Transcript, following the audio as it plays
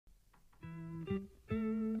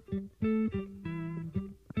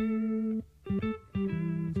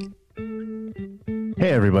Hey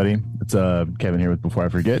everybody, it's Kevin here with Before I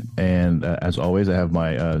Forget, and as always, I have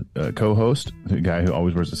my co-host, the guy who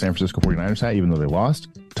always wears the San Francisco 49ers hat, even though they lost,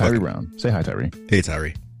 Tyree Brown. Say hi, Tyree. Hey,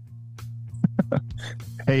 Tyree.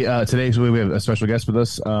 Hey, today we have a special guest with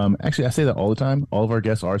us. Actually, I say that all the time. All of our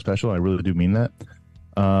guests are special. I really do mean that.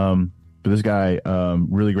 But this guy,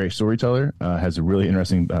 really great storyteller, has a really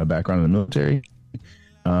interesting background in the military.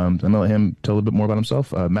 I'm gonna let him tell a little bit more about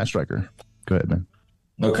himself. Matt Stryker, go ahead, man.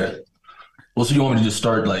 Okay. Well, so you want me to just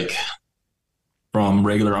start like from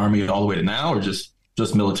regular Army all the way to now, or just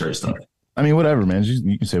military stuff? I mean, whatever, man.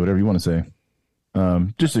 You can say whatever you want to say.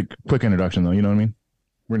 Just a quick introduction, though. You know what I mean?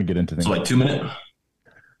 We're gonna get into things. So like 2 minutes.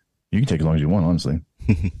 You can take as long as you want, honestly.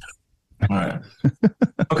 All right.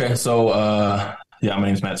 Okay. So, yeah, my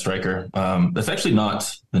name's Matt Stryker. That's actually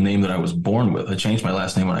not the name that I was born with. I changed my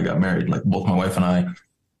last name when I got married. Like both my wife and I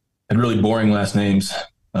had really boring last names.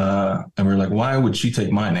 And we were like, why would she take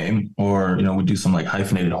my name? Or, we do some like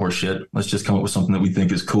hyphenated horse shit. Let's just come up with something that we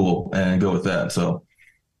think is cool and go with that. So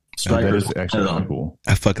Stryker is actually really cool.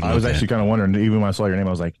 I was actually kind of wondering, even when I saw your name,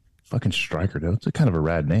 I was like, fucking Stryker, dude. It's a kind of a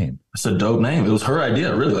rad name. It's a dope name. It was her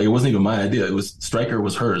idea, really. Like it wasn't even my idea. It was Stryker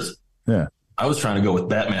was hers. Yeah. I was trying to go with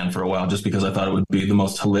Batman for a while just because I thought it would be the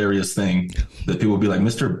most hilarious thing that people would be like,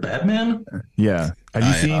 Mr. Batman? Yeah. Have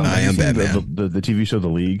you seen the TV show The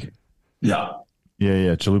League? Yeah.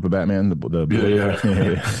 Yeah. Chalupa Batman.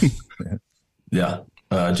 Yeah.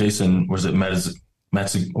 Jason, was it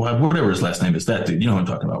whatever his last name is, that dude. You know what I'm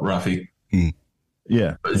talking about, Rafi.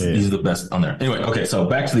 Yeah. He's the best on there. Anyway, okay, so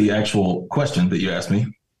back to the actual question that you asked me.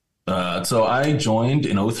 So I joined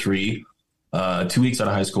in 2003. 2 weeks out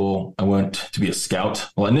of high school, I went to be a scout.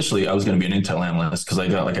 Well, initially, I was going to be an intel analyst because I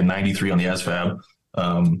got like a 93 on the ASVAB.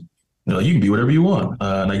 They're like, you can be whatever you want.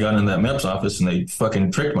 And I got in that MEPS office and they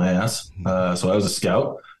fucking tricked my ass. So I was a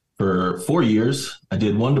scout for 4 years. I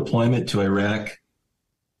did one deployment to Iraq.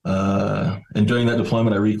 And during that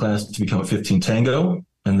deployment, I reclassed to become a 15 Tango.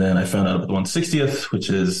 And then I found out about the 160th, which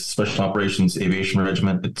is Special Operations Aviation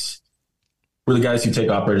Regiment. We're the guys who take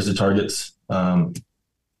operators to targets.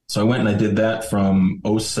 So I went and I did that from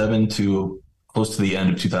 2007 to close to the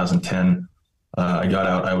end of 2010. I got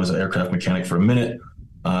out. I was an aircraft mechanic for a minute.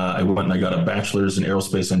 I went and I got a bachelor's in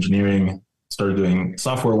aerospace engineering, started doing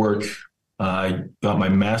software work. I got my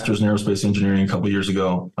master's in aerospace engineering a couple of years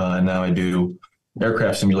ago. And now I do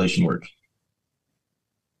aircraft simulation work.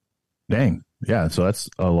 Dang. Yeah, so that's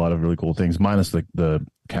a lot of really cool things, minus the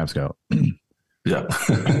Cab Scout. Yeah.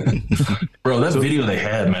 Bro, that video they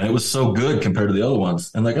had, man, it was so good compared to the other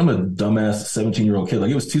ones. And like, I'm a dumbass 17-year-old kid.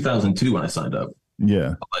 Like, it was 2002 when I signed up.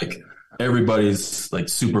 Yeah. Like, everybody's like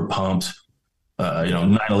super pumped.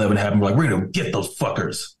 9/11 happened. We're like, we're going to get those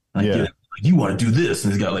fuckers. And I get it. Like, you want to do this.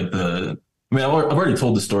 And he's got like I've already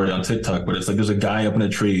told the story on TikTok, but it's like there's a guy up in a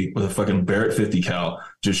tree with a fucking Barrett 50 cal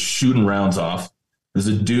just shooting rounds off. There's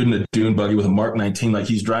a dude in a dune buggy with a Mark 19, like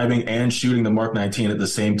he's driving and shooting the Mark 19 at the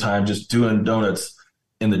same time, just doing donuts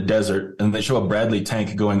in the desert. And they show a Bradley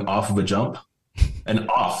tank going off of a jump, and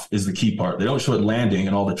off is the key part. They don't show it landing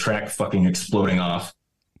and all the track fucking exploding off.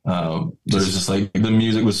 But it's just like the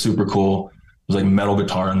music was super cool. It was like metal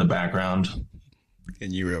guitar in the background.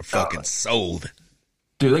 And you were fucking sold.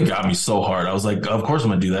 Dude, they got me so hard. I was like, of course I'm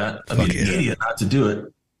going to do that. I'd be an idiot not to do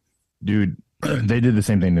it. Dude. They did the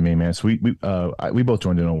same thing to me, man. So we both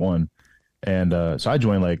joined in 2001, and so I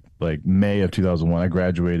joined like May of 2001. I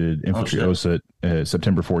graduated infantry OSUT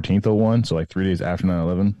September 14th, 2001. So like 3 days after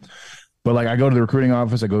 9/11. But like I go to the recruiting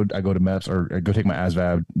office, I go to MEPS, or I go take my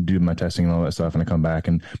ASVAB, do my testing and all that stuff, and I come back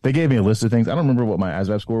and they gave me a list of things. I don't remember what my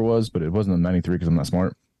ASVAB score was, but it wasn't a 93 because I'm not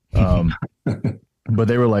smart. But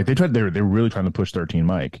they were like they were really trying to push 13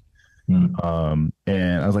 Mike. And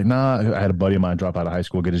I was like, nah. I had a buddy of mine drop out of high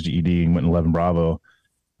school, get his GED, and went in 11 Bravo.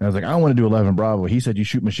 And I was like, I don't want to do 11 Bravo. He said you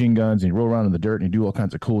shoot machine guns and you roll around in the dirt and you do all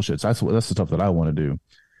kinds of cool shit. So that's the stuff that I want to do.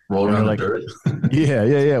 Roll around the dirt?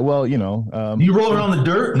 Yeah. Well, you roll around the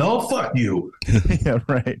dirt? No, fuck you. Yeah,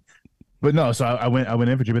 right. But no, so I went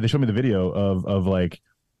infantry, but they showed me the video of like,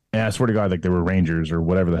 and I swear to God, like there were Rangers or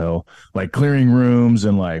whatever the hell, like clearing rooms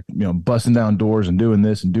and like, busting down doors and doing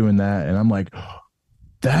this and doing that. And I'm like,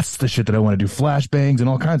 that's the shit that I want to do. Flashbangs and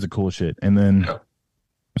all kinds of cool shit. And then,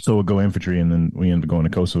 so we'll go infantry, and then we ended up going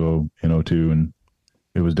to Kosovo in 2002, and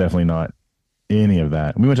it was definitely not any of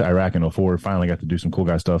that. We went to Iraq in 2004, finally got to do some cool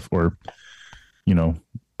guy stuff, or,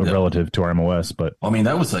 relative to our MOS. But I mean,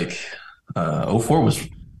 that was like, 2004 was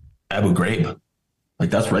Abu Ghraib.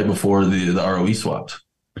 Like that's right before the ROE swapped.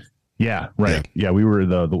 Yeah, right. Yeah, we were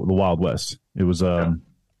the Wild West. It was the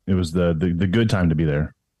good time to be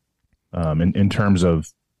there. In terms of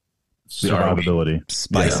survivability,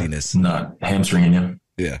 spiciness, not hamstringing you.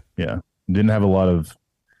 Yeah. didn't have a lot of.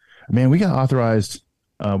 Man, we got authorized.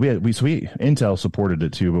 Intel supported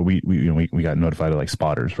it too, but we got notified of like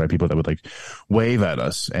spotters, right? People that would like wave at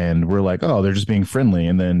us, and we're like, oh, they're just being friendly.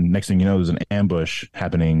 And then next thing you know, there's an ambush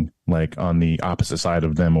happening like on the opposite side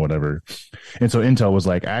of them or whatever. And so Intel was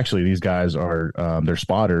like, actually, these guys are they're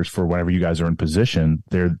spotters for whenever you guys are in position.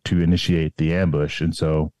 They're to initiate the ambush, and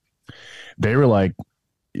so they were like,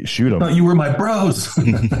 shoot them. You were my bros.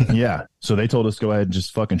 Yeah. So they told us go ahead and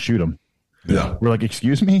just fucking shoot them. Yeah. We're like,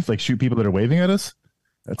 excuse me, like shoot people that are waving at us.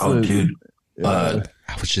 That's dude. I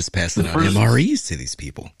was just passing out MREs to these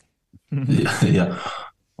people. Yeah.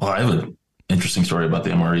 Well, I have an interesting story about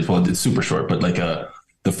the MREs. Well, it's super short, but like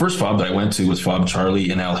the first FOB that I went to was FOB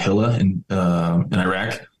Charlie in Al Hilla in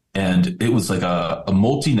Iraq. And it was like a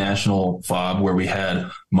multinational FOB where we had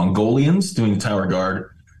Mongolians doing tower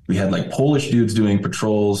guard. We had like Polish dudes doing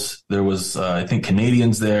patrols. There was, I think,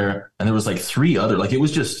 Canadians there. And there was like 3 other, like it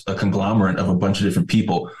was just a conglomerate of a bunch of different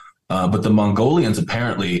people. But the Mongolians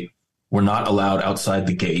apparently were not allowed outside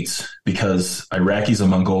the gates because Iraqis and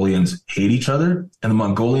Mongolians hate each other. And the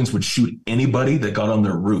Mongolians would shoot anybody that got on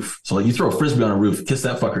their roof. So like you throw a Frisbee on a roof, kiss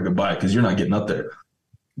that fucker goodbye because you're not getting up there.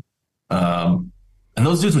 And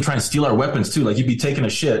those dudes would try and steal our weapons too. Like you'd be taking a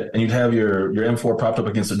shit and you'd have your M4 propped up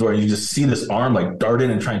against the door and you just see this arm like dart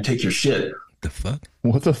in and try and take your shit. The fuck?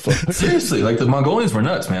 What the fuck? Seriously, like the Mongolians were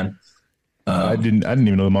nuts, man. I didn't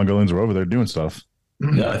even know the Mongolians were over there doing stuff.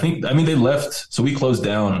 Yeah, I mean, they left. So we closed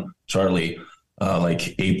down Charlie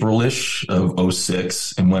like April-ish of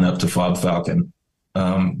 06 and went up to FOB Falcon.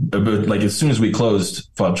 But like as soon as we closed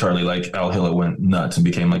FOB Charlie, like Al Hilla went nuts and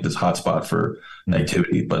became like this hotspot for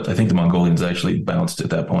activity. But I think the Mongolians actually bounced at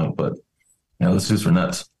that point. But yeah, those dudes were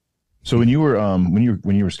nuts. So when you were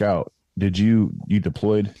when you were scout, did you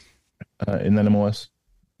deployed in that MOS?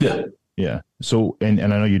 Yeah. Yeah. So, and I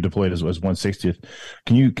know you deployed as 160th.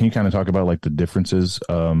 Can you kind of talk about like the differences,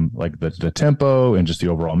 like the tempo and just the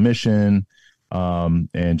overall mission,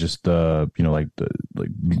 and just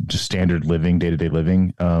just standard living, day-to-day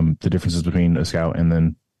living, the differences between a scout and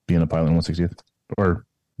then being a pilot in 160th or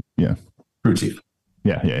yeah. Crew chief.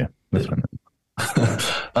 Yeah. That's fine.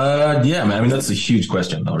 Yeah, man. I mean, that's a huge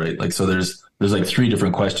question though, right? Like, so there's like 3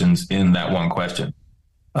 different questions in that one question.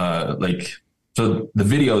 So the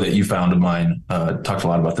video that you found of mine talked a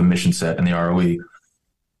lot about the mission set and the ROE.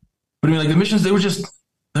 But I mean, like the missions, they were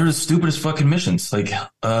the stupidest fucking missions. Like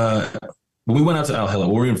when we went out to Al Hilla,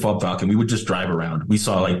 when we were in FOB Falcon, we would just drive around. We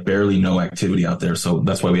saw like barely no activity out there. So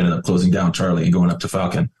that's why we ended up closing down Charlie and going up to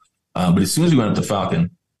Falcon. But as soon as we went up to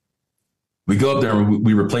Falcon, we go up there and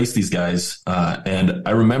we replace these guys. And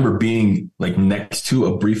I remember being like next to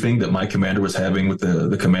a briefing that my commander was having with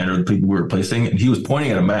the commander of the people we were replacing. And he was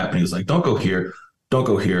pointing at a map and he was like, don't go here. Don't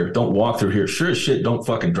go here. Don't walk through here. Sure as shit, don't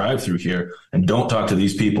fucking drive through here. And don't talk to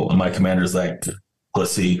these people. And my commander's like,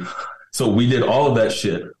 pussy. So we did all of that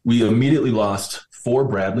shit. We immediately lost 4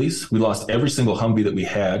 Bradleys. We lost every single Humvee that we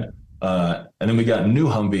had. And then we got new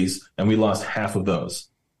Humvees and we lost half of those.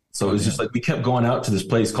 So it was just like we kept going out to this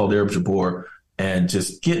place called Arab Jabor and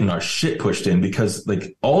just getting our shit pushed in because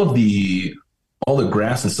like all the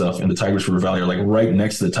grass and stuff in the Tigris River Valley are like right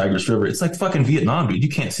next to the Tigris River. It's like fucking Vietnam, dude. You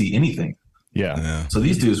can't see anything. Yeah. So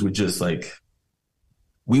these dudes would just like,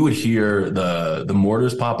 we would hear the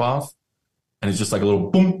mortars pop off and it's just like a little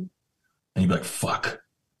boom and you'd be like, fuck.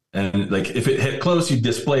 And like if it hit close, you'd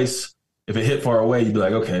displace. If it hit far away, you'd be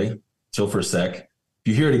like, okay, chill for a sec. If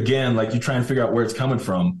you hear it again, like you try and figure out where it's coming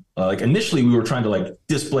from. Like initially we were trying to like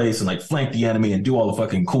displace and like flank the enemy and do all the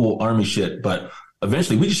fucking cool army shit. But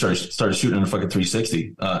eventually we just started shooting in a fucking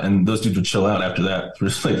 360. And those dudes would chill out after that.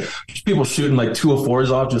 Just like just people shooting like 204s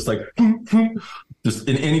off, just like just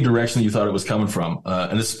in any direction that you thought it was coming from.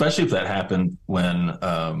 And especially if that happened when,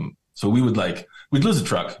 so we'd lose a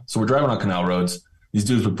truck. So we're driving on canal roads. These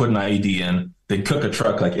dudes would put an IED in. They'd cook a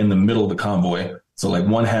truck like in the middle of the convoy. So like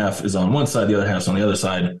one half is on one side, the other half's on the other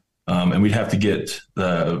side. And we'd have to get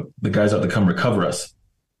the guys out to come recover us.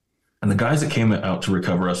 And the guys that came out to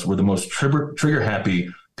recover us were the most trigger happy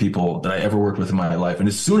people that I ever worked with in my life. And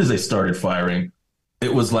as soon as they started firing,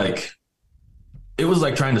 it was like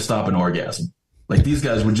trying to stop an orgasm. Like these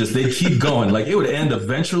guys would they'd keep going. Like it would end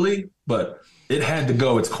eventually, but it had to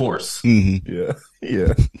go its course. Mm-hmm.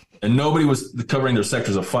 Yeah. And nobody was covering their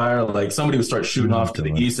sectors of fire. Like somebody would start shooting off to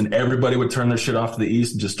the east and everybody would turn their shit off to the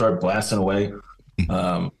east and just start blasting away.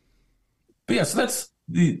 But yeah, so that's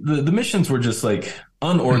the missions were just like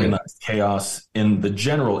unorganized chaos in the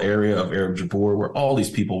general area of Arab Jabor where all these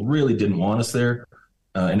people really didn't want us there.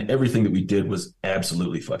 And everything that we did was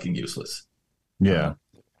absolutely fucking useless. Yeah.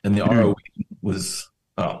 And the ROE was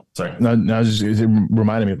Oh, sorry. No, it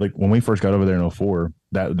reminded me, like when we first got over there in '04,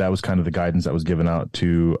 that was kind of the guidance that was given out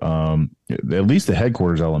to at least the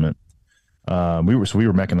headquarters element. We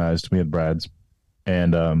were mechanized. We had Brads,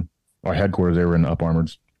 and our headquarters, they were in Up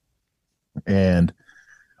Armoreds, and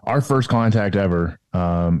our first contact ever.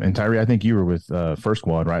 And Tyree, I think you were with First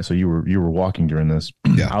Squad, right? So you were walking during this.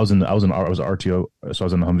 Yeah. I was RTO, so I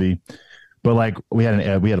was in the Humvee. But like we had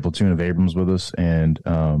a platoon of Abrams with us, and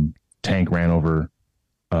tank ran over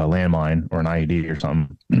a landmine or an IED or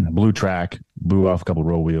something. Blew track, blew off a couple of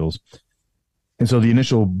roll wheels. And so the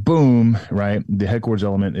initial boom, right? The headquarters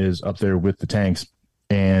element is up there with the tanks,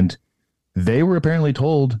 and they were apparently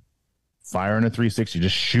told, fire in a 360,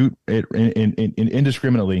 just shoot it in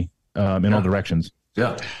indiscriminately in all directions.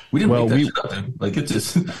 Yeah, we didn't make that shit up, dude. Like, it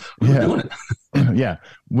just we were doing it. Yeah,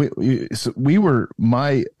 we were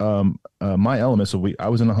my element. So I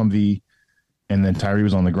was in a Humvee, and then Tyree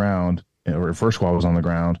was on the ground, or First Squad was on the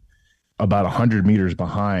ground, about 100 meters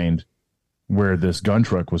behind where this gun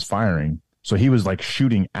truck was firing. So he was like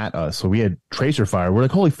shooting at us. So we had tracer fire. We're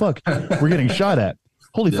like, holy fuck, we're getting shot at.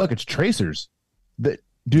 Holy fuck, it's tracers. Do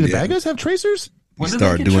the bad guys have tracers? We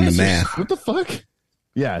started doing the math. What the fuck?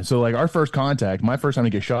 Yeah, so like our first contact, my first time to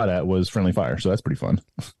get shot at was friendly fire. So that's pretty fun.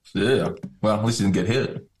 Yeah. Well, at least you didn't get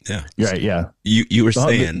hit. Yeah. Right, yeah. You were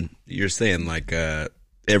saying like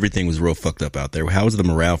everything was real fucked up out there. How was the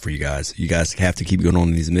morale for you guys? You guys have to keep going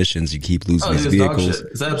on these missions. You keep losing these vehicles. Dog shit.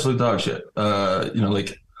 It's absolute dog shit.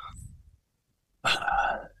 Like,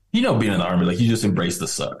 being in the Army, like, you just embrace the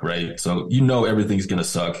suck, right? So everything's gonna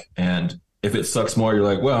suck, and if it sucks more, you're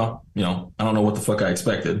like, well, I don't know what the fuck I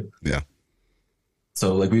expected. Yeah.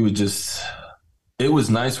 So like it was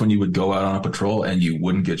nice when you would go out on a patrol and you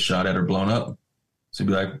wouldn't get shot at or blown up. So you'd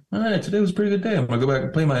be like, all right, today was a pretty good day. I'm gonna go back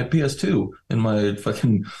and play my PS2 in my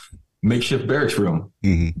fucking makeshift barracks room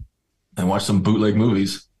and watch some bootleg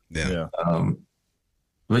movies. Yeah.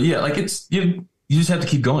 But yeah, like you just have to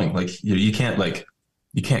keep going. Like you can't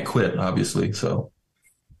quit, obviously. So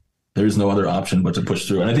there's no other option but to push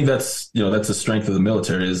through. And I think that's the strength of the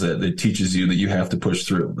military, is that it teaches you that you have to push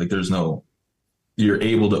through. Like you're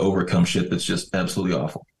able to overcome shit that's just absolutely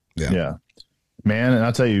awful. Yeah. Man, and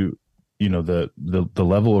I'll tell you, the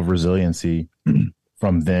level of resiliency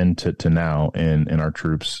from then to now in our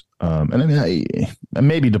troops. And I mean,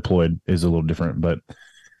 maybe deployed is a little different, but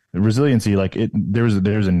resiliency, like there's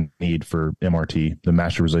a need for MRT, the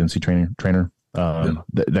Master Resiliency Trainer.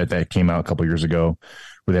 That came out a couple of years ago,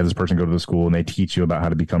 where they have this person go to the school and they teach you about how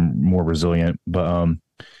to become more resilient. But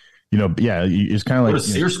it's kind of like, go to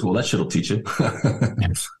SEER school. That shit'll teach you.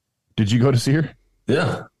 Did you go to SEER?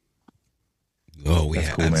 Yeah. Oh, that's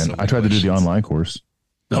cool, man. I tried to do the online course.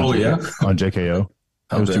 Oh, yeah? On JKO.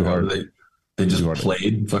 That was too hard. They just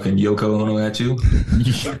played fucking Yoko Ono at you?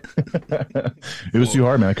 It was too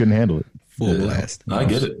hard, man. I couldn't handle it. Full blast. I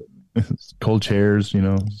get it. Cold chairs,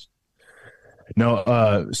 No,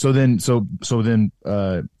 so then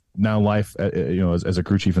now life, as a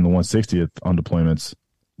crew chief in the 160th on deployments.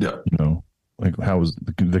 Yeah. Like, how was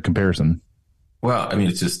the comparison? Well, I mean,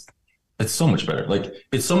 it's so much better. Like,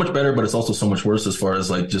 it's so much better, but it's also so much worse as far as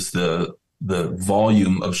like just the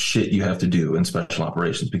volume of shit you have to do in special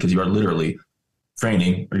operations, because you are literally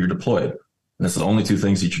training or you're deployed. And that's the only two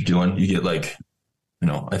things that you're doing. You get like,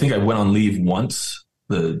 I think I went on leave once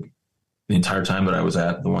the entire time that I was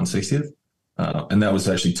at the 160th. And that was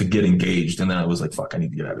actually to get engaged. And then I was like, fuck, I need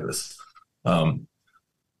to get out of this.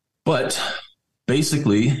 But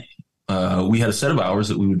basically, we had a set of hours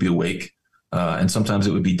that we would be awake. And sometimes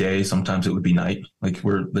it would be day, sometimes it would be night. Like,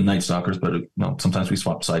 we're the night stalkers, but sometimes we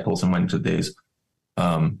swapped cycles and went into days.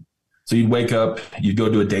 So you'd wake up, you'd go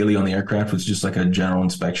do a daily on the aircraft, which is just like a general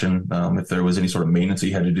inspection. If there was any sort of maintenance that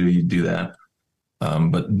you had to do, you'd do that.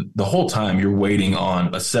 But the whole time you're waiting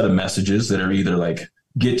on a set of messages that are either like,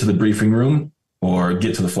 get to the briefing room or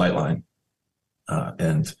get to the flight line.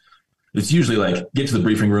 And it's usually like, get to the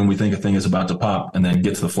briefing room, we think a thing is about to pop, and then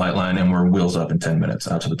get to the flight line and we're wheels up in 10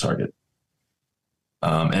 minutes out to the target.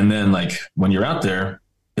 And then like when you're out there,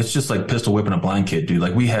 it's just like pistol whipping a blind kid, dude.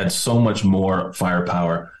 Like, we had so much more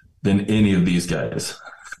firepower than any of these guys.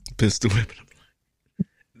 Pistol whipping.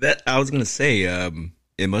 That I was going to say,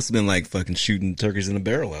 it must have been like fucking shooting turkeys in a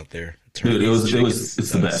barrel out there. Dude,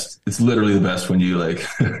 it's the best. It's literally the best when you like,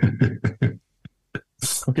 I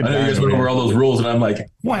know you guys went over all those rules and I'm like,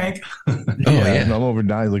 wank. Yeah. I'm over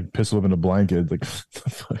dying, like pistol whipping a blind kid. Like,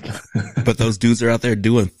 fuck. But those dudes are out there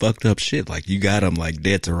doing fucked up shit. Like, you got them like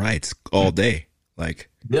dead to rights all day. Like,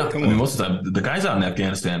 yeah. I mean, most of the time, the guys out in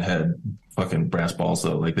Afghanistan had fucking brass balls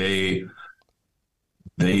though. Like, they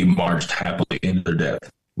marched happily into their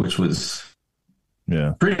death, which was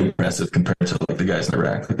Yeah. Pretty impressive compared to like the guys in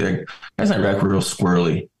Iraq. Like the guys in Iraq were real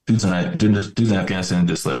squirrely. Dudes in Afghanistan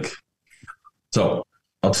just like. So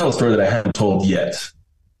I'll tell a story that I haven't told yet.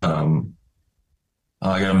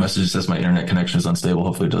 I got a message that says my internet connection is unstable.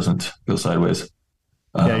 Hopefully it doesn't go sideways.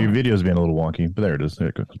 Yeah, your video's being a little wonky, but there it is. There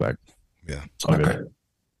it goes back. Yeah. Okay.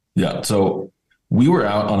 Yeah. So we were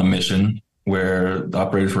out on a mission where the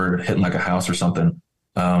operators were hitting like a house or something.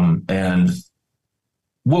 And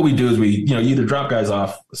what we do is we, you either drop guys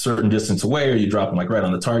off a certain distance away or you drop them like right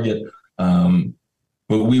on the target.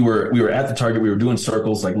 But we were at the target. We were doing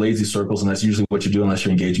circles, like lazy circles. And that's usually what you do unless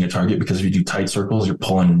you're engaging a target, because if you do tight circles, you're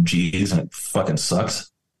pulling G's and it fucking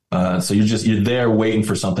sucks. So you're there waiting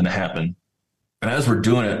for something to happen. And as we're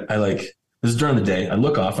doing it, this is during the day, I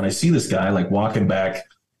look off and I see this guy like walking back.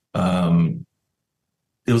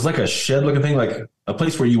 It was like a shed looking thing, like a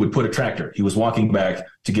place where you would put a tractor. He was walking back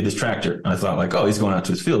to get his tractor. And I thought like, oh, he's going out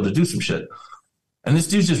to his field to do some shit. And this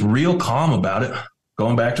dude's just real calm about it.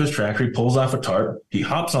 Going back to his tractor, he pulls off a tarp. He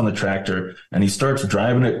hops on the tractor and he starts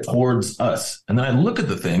driving it towards us. And then I look at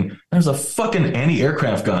the thing, and there's a fucking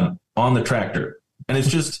anti-aircraft gun on the tractor. And it's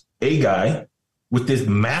just a guy with this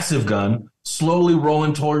massive gun slowly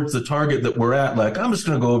rolling towards the target that we're at. Like, I'm just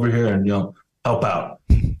going to go over here and, help out.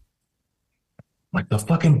 Like the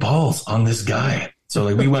fucking balls on this guy. So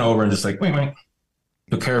like we went over and just like, wait,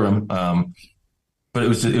 took care of him. But it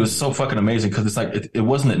was so fucking amazing because it's like it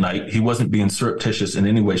wasn't at night. He wasn't being surreptitious in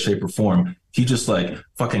any way, shape, or form. He just like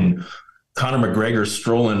fucking Conor McGregor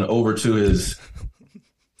strolling over to his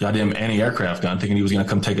goddamn anti-aircraft gun, thinking he was gonna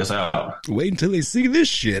come take us out. Wait until they see this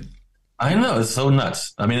shit. I know, it's so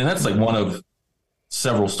nuts. I mean, and that's like one of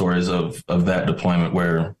several stories of that deployment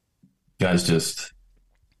where guys just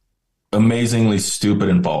amazingly stupid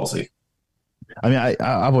and ballsy. I mean,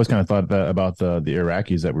 I've always kind of thought that about the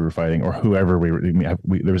Iraqis that we were fighting, or whoever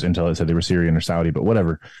there was intel that said they were Syrian or Saudi, but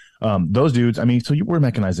whatever. Those dudes, I mean, so you were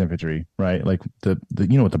mechanized infantry, right? Like the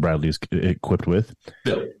what the Bradley is equipped with.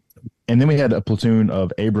 Yeah. And then we had a platoon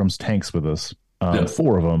of Abrams tanks with us,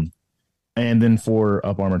 4 of them, and then 4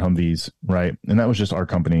 up armored Humvees, right? And that was just our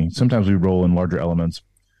company. Sometimes we roll in larger elements.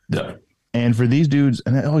 Yeah. And for these dudes,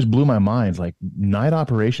 and that always blew my mind, like night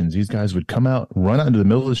operations, these guys would come out, run out into the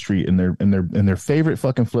middle of the street in their favorite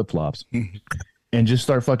fucking flip flops, and just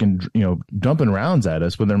start fucking dumping rounds at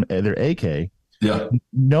us with their AK,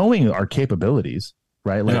 knowing our capabilities,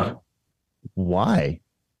 right? Like, why?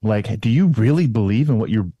 Like, do you really believe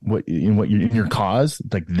in in your cause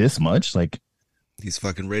like this much? Like, he's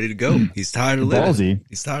fucking ready to go. He's tired of living. Ballsy.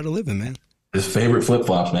 He's tired of living, man. His favorite flip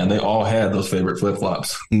flops, man. They all had those favorite flip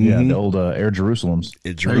flops. Yeah, the old Air Jerusalems.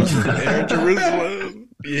 Air Jerusalem.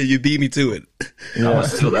 Yeah, you beat me to it. Yeah. I'm gonna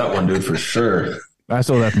steal that one, dude, for sure. I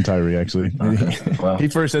stole that from Tyree, actually. Wow. He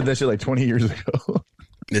first said that shit like 20 years ago.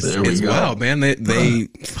 It's wild, man. They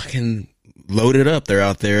fucking loaded up. They're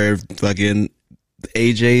out there fucking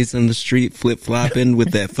AJs in the street flip flopping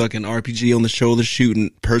with that fucking RPG on the shoulder,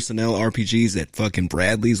 shooting personnel RPGs at fucking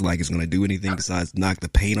Bradleys like it's gonna do anything besides knock the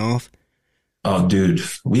paint off. Oh, dude,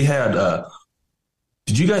 we had.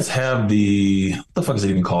 Did you guys have what the fuck is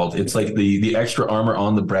it even called? It's like the extra armor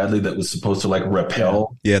on the Bradley that was supposed to like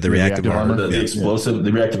repel. Yeah, the reactive armor, the explosive,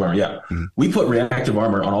 the reactive armor. Yeah, we put reactive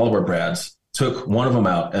armor on all of our Brads. Took one of them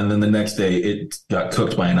out, and then the next day it got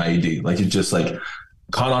cooked by an IED. Like it just like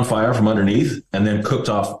caught on fire from underneath, and then cooked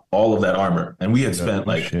off all of that armor. And we had spent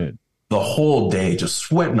the whole day just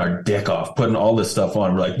sweating our dick off, putting all this stuff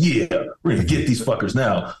on. We're like, yeah, we're gonna get these fuckers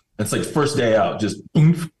now. It's like first day out, just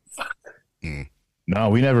No,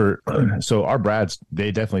 we never. So our Brads,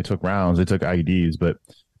 they definitely took rounds. They took IEDs, but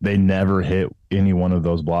they never hit any one of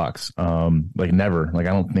those blocks. Like never. Like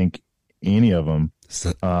I don't think any of them.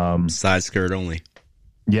 Side skirt only.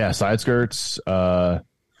 Yeah, side skirts. I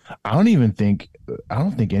don't think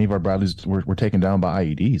any of our Bradleys were taken down by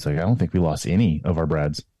IEDs. Like I don't think we lost any of our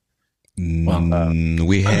Brads. Well, I'm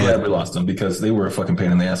glad we lost them because they were a fucking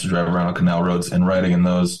pain in the ass to drive around on canal roads and riding in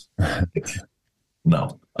those.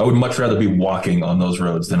 No, I would much rather be walking on those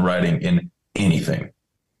roads than riding in anything.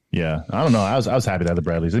 Yeah, I don't know. I was happy to have the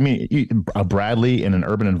Bradleys. I mean, a Bradley in an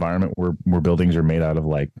urban environment where buildings are made out of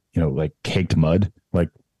like caked mud. Like,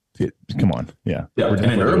 come on, yeah. Yeah, in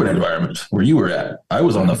an urban environment where you were at, I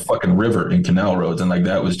was on the fucking river in canal roads, and like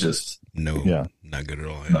that was just not good at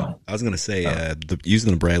all. Yeah. No, I was gonna say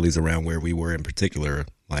using the Bradleys around where we were in particular,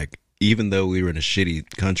 like even though we were in a shitty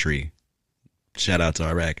country, shout out to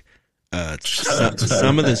Iraq.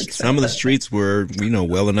 Some of the streets were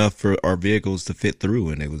well enough for our vehicles to fit through,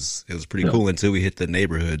 and it was pretty cool until we hit the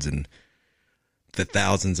neighborhoods and the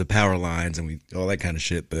thousands of power lines and all that kind of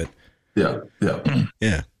shit. But yeah,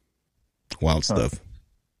 wild stuff.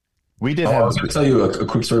 We did I have was going to tell you a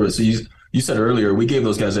quick story. So you said earlier we gave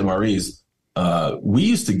those guys MREs. We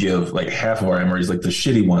used to give like half of our MREs, like the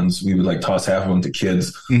shitty ones. We would like toss half of them to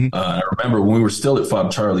kids. I remember when we were still at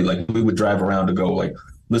Fob Charlie, like we would drive around to go like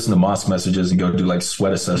listen to mosque messages and go do like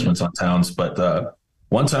sweat assessments on towns. But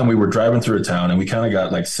one time we were driving through a town and we kind of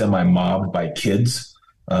got like semi-mobbed by kids.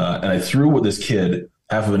 And I threw with this kid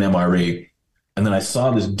half of an MRE. And then I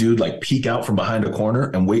saw this dude like peek out from behind a corner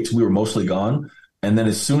and wait till we were mostly gone. And then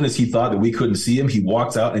as soon as he thought that we couldn't see him, he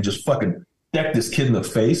walked out and just fucking decked this kid in the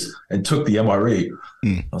face and took the MRE.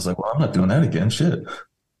 I was like, well, I'm not doing that again. Shit.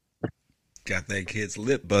 Got that kid's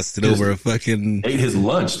lip busted over a fucking... Ate his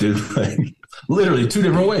lunch, dude. Like, literally 2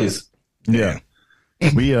 different ways. Yeah.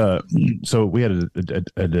 We so we had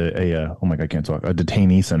a oh my God, I can't talk, a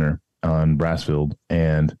detainee center on Brassfield,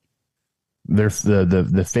 and there's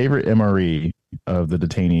the favorite MRE of the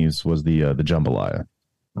detainees was the jambalaya.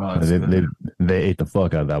 Oh, they ate the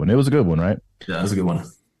fuck out of that one. It was a good one, right? Yeah, that was a good one.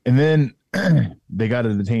 And then they got a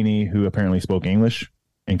detainee who apparently spoke English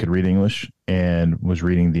and could read English and was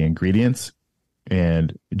reading the ingredients.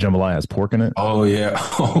 And jambalaya has pork in it. Oh yeah.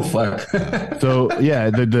 Oh fuck. So yeah,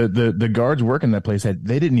 the guards working that place they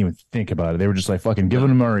didn't even think about it. They were just like fucking giving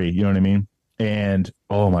them Murray. You know what I mean? And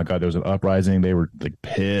oh my God, there was an uprising. They were like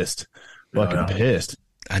pissed, pissed.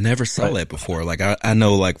 I never saw that before. Like I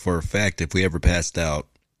know, like for a fact, if we ever passed out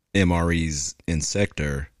MREs in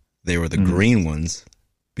sector, they were the green ones,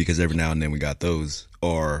 because every now and then we got those,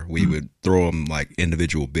 or we would throw them like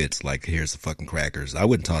individual bits. Like here's the fucking crackers. I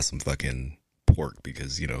wouldn't toss some fucking pork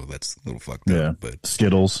because that's a little fucked up. But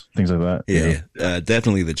Skittles, things like that. Yeah.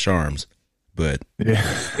 Definitely the charms. But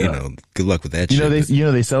good luck with that.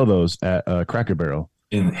 They sell those at Cracker Barrel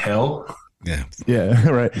in hell. Yeah,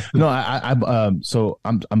 right. No, I'm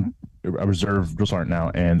a reserve drill sergeant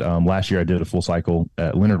now, and last year I did a full cycle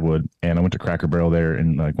at Leonard Wood, and I went to Cracker Barrel there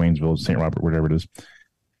in like Waynesville, St. Robert, whatever it is,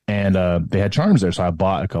 and they had charms there, so I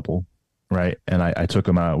bought a couple, right, and I took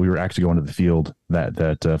them out. We were actually going to the field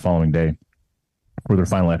that following day for their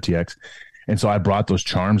final FTX, and so I brought those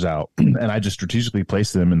charms out, and I just strategically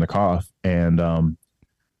placed them in the cough, and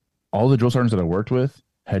all the drill sergeants that I worked with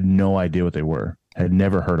had no idea what they were. Had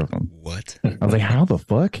never heard of them. What? I was like, how the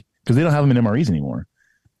fuck? Because they don't have them in MREs anymore.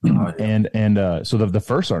 So the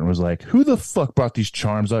first sergeant was like, who the fuck brought these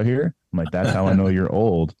charms out here? I'm like, that's how I know you're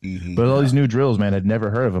old. But all these new drills, man, had never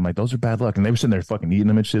heard of them. Like, those are bad luck. And they were sitting there fucking eating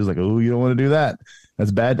them and shit. Like, oh, you don't want to do that.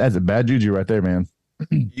 That's bad. That's a bad juju right there, man.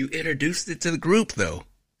 You introduced it to the group, though.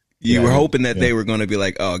 You were hoping that they were going to be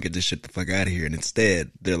like, oh, get this shit the fuck out of here. And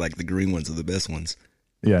instead, they're like, the green ones are the best ones.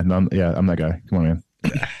 Yeah, no, I'm that guy. Come on, man.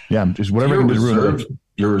 Yeah, I'm just whatever.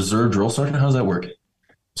 You're a reserve drill sergeant. How does that work?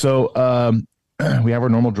 So we have our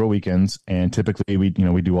normal drill weekends, and typically we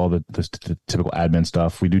do all the typical admin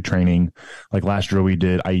stuff. We do training. Like last drill, we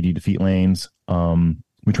did IED defeat lanes.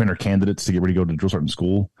 We train our candidates to get ready to go to drill sergeant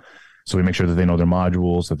school. So we make sure that they know their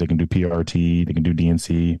modules, that they can do PRT, they can do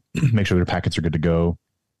DNC, make sure their packets are good to go.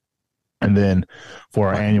 And then for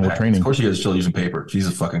our annual training, of course, you guys are still using paper.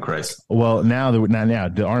 Jesus fucking Christ! Well, now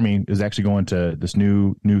the Army is actually going to this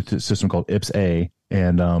new system called IPS-A,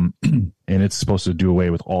 and it's supposed to do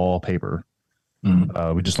away with all paper.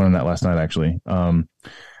 We just learned that last night, actually. So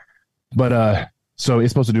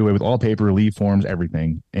it's supposed to do away with all paper, leave forms,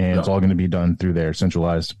 everything, and it's all going to be done through there,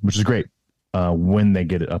 centralized, which is great when they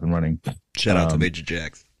get it up and running. Shout out to Major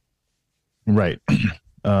Jax. Right.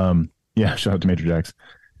 Yeah. Shout out to Major Jax.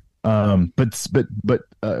 But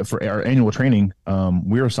for our annual training,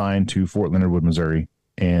 we're assigned to Fort Leonard Wood, Missouri.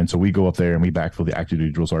 And so we go up there and we backfill the active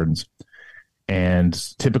duty drill sergeants. And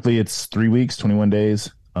typically it's 3 weeks, 21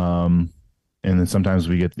 days. And then sometimes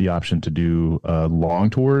we get the option to do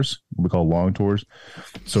long tours, what we call long tours.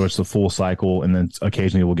 So it's the full cycle. And then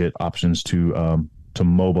occasionally we'll get options to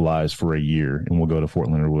mobilize for a year, and we'll go to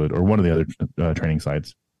Fort Leonard Wood or one of the other training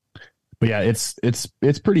sites. But yeah, it's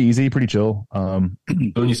pretty easy, pretty chill. When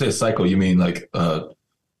you say cycle, you mean like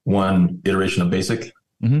one iteration of basic?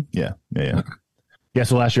 Mm-hmm. Yeah. Yeah.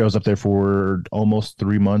 So last year I was up there for almost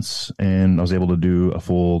 3 months, and I was able to do a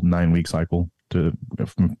full 9-week cycle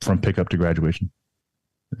from pickup to graduation.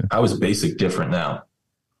 Yeah. How is basic different now?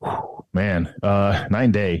 Man,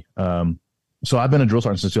 9 day. So I've been a drill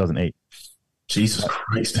sergeant since 2008. Jesus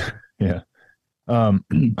Christ. Yeah.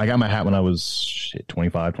 I got my hat when I was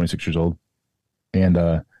 25, 26 years old.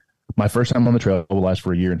 And my first time on the trail will last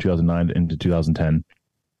for a year in 2009 into 2010.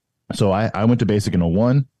 So I went to basic in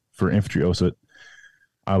 01 for infantry OSUT.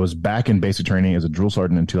 I was back in basic training as a drill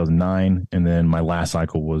sergeant in 2009. And then my last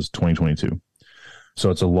cycle was 2022.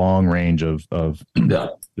 So it's a long range of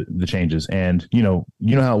the changes. And, you know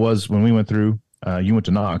how it was when we went through, you went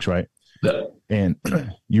to Knox, right? Yeah. and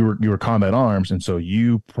you were combat arms, and so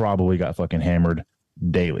you probably got fucking hammered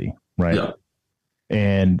daily, right? Yeah.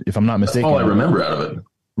 And if I'm not mistaken, that's all I remember out of it.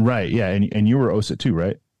 Right? Yeah, and you were OSIT too,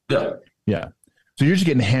 right? Yeah. Yeah. So you're just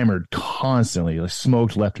getting hammered constantly, like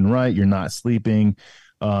smoked left and right. You're not sleeping.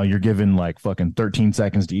 You're given like fucking 13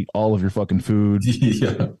 seconds to eat all of your fucking food.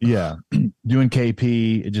 Yeah. Yeah. Doing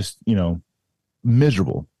KP, it just,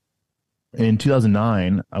 miserable. In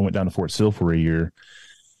 2009, I went down to Fort Sill for a year,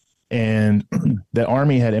 and the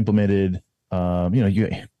Army had implemented,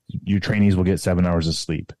 your trainees will get 7 hours of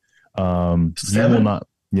sleep. You will not.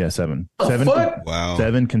 Yeah, 7. The 7. fuck? Wow.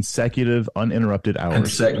 7 consecutive uninterrupted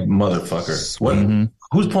hours. Motherfucker. What? Mm-hmm.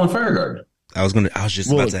 Who's pulling fire guard? I was just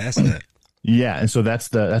about to ask that. Yeah, and so that's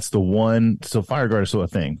the one. So fire guard is still a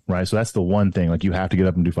thing, right? So that's the one thing. Like you have to get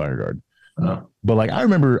up and do fire guard. But like I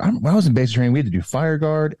remember when I was in basic training, we had to do fire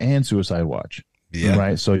guard and suicide watch. Yeah.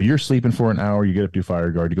 Right. So you're sleeping for an hour, you get up to do fire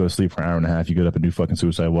guard. You go to sleep for an hour and a half. You get up and do fucking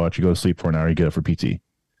suicide watch. You go to sleep for an hour. You get up for PT.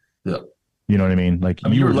 Yeah. You know what I mean? Like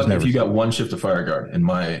you were lucky if you got one shift of fire guard in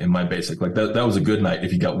my basic. Like that was a good night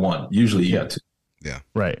if you got one. Usually you got 2. Yeah.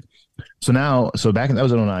 Right. So back in that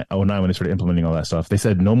was in 09 when they started implementing all that stuff. They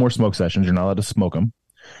said no more smoke sessions. You're not allowed to smoke them.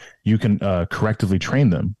 You can correctively train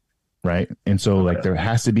them, right? And so like there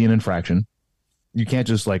has to be an infraction. You can't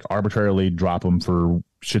just like arbitrarily drop them for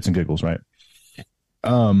shits and giggles, right?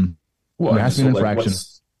 Well, there has to be an infraction.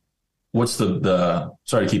 What's the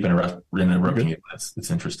sorry to keep interrupting you.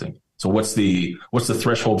 It's interesting. So what's the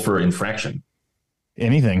threshold for infraction?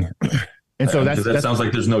 Anything. And so that sounds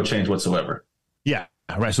like there's no change whatsoever. Yeah,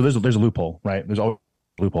 right. So there's a loophole, right? There's all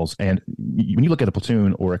loopholes, and when you look at a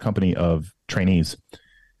platoon or a company of trainees,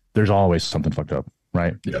 there's always something fucked up,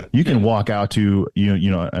 right? Yeah. You can walk out to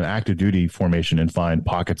an active duty formation and find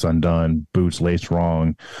pockets undone, boots laced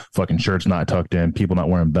wrong, fucking shirts not tucked in, people not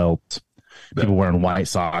wearing belts, people wearing white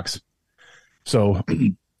socks. So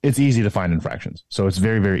it's easy to find infractions. So it's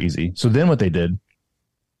very, very easy. So then what they did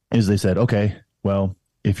is they said, okay, well,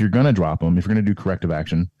 if you're going to drop them, if you're going to do corrective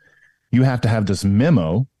action, you have to have this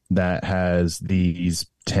memo that has these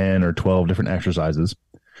 10 or 12 different exercises.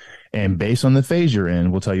 And based on the phase you're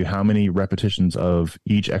in, we'll tell you how many repetitions of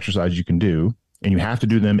each exercise you can do. And you have to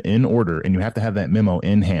do them in order. And you have to have that memo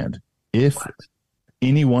in hand. If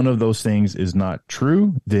any one of those things is not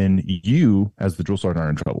true, then you, as the drill sergeant, are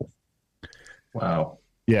in trouble. Wow.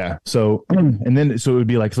 Yeah. So, and then, so it would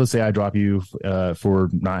be like, let's say I drop you for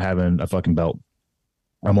not having a fucking belt.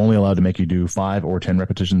 I'm only allowed to make you do 5 or 10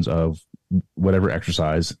 repetitions of whatever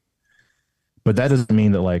exercise. But that doesn't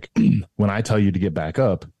mean that, like, when I tell you to get back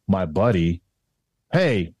up, my buddy,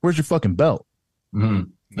 hey, where's your fucking belt? Mm-hmm.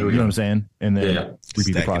 You know what I'm saying? And then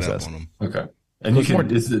repeat the process. Okay. And you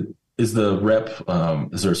can, is the rep,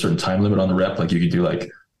 is there a certain time limit on the rep? Like you could do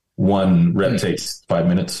like one rep takes 5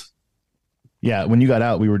 minutes. Yeah. When you got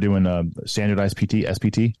out, we were doing standardized PT,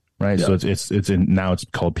 SPT, right? Yeah. So now it's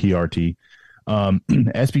called PRT.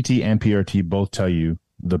 SPT and PRT both tell you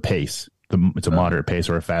the pace. It's a moderate pace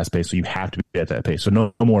or a fast pace, so you have to be at that pace. So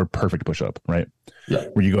no more perfect push-up, right? Yeah.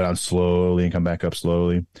 Where you go down slowly and come back up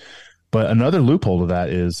slowly. But another loophole to that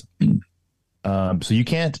is, so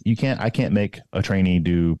I can't make a trainee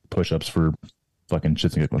do push-ups for fucking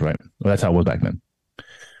shits and giggles, right? Well, that's how it was back then.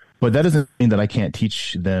 But that doesn't mean that I can't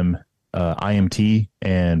teach them IMT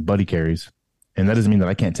and buddy carries, and that doesn't mean that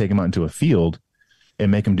I can't take them out into a field and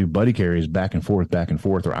make them do buddy carries back and forth, or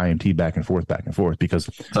IMT back and forth, because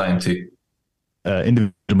it's IMT.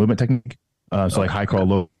 Individual movement technique. So like high crawl,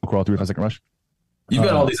 low crawl, 3 or 5 second rush. You've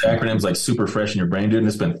got all these acronyms like super fresh in your brain, dude. And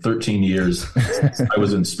it's been 13 years since I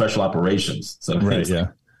was in special operations. So right, yeah.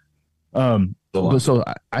 So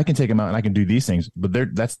I can take them out and I can do these things, but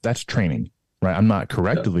that's training, right? I'm not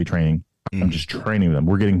correctively training. I'm just training them.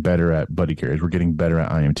 We're getting better at buddy carries. We're getting better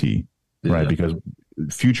at IMT, right? Because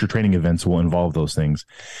future training events will involve those things.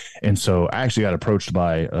 And so I actually got approached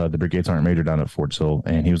by the Brigade Sergeant Major down at Fort Sill,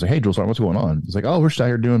 and he was like, hey, Drill Sergeant, what's going on? He's like, oh, we're just out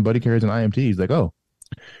here doing buddy carries and IMT. He's like, oh,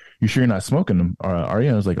 you sure you're not smoking them? Are you?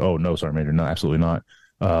 And I was like, oh, no, Sergeant Major. No, absolutely not.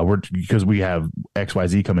 Because we have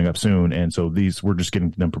XYZ coming up soon. And so we're just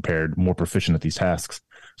getting them prepared, more proficient at these tasks.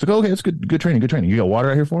 So okay, that's good training. You got water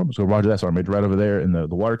out here for him? So roger that, Sergeant Major, right over there in the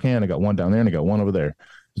water can. I got one down there and I got one over there.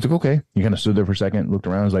 He's like, okay. He kind of stood there for a second, looked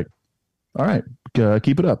around. I was like, all right,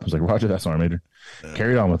 keep it up. I was like, roger that, Sergeant Major.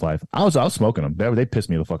 Carried on with life. I was smoking them. They pissed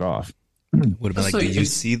me the fuck off. Would have been like, do you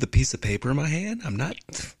see the piece of paper in my hand? I'm not.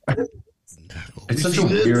 It's such a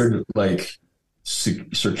weird, like,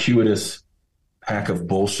 circuitous pack of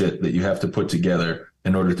bullshit that you have to put together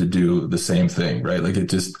in order to do the same thing, right? Like,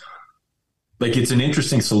 it's an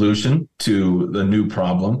interesting solution to the new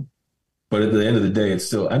problem, But at the end of the day,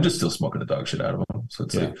 I'm just still smoking the dog shit out of him. So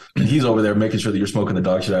it's Yeah. like, and he's over there making sure that you're smoking the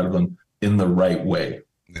dog shit out of him in the right way.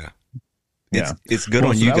 Yeah. Yeah. It's good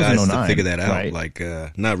Well, on so you that was in guys to 09, figure that out. right? Like,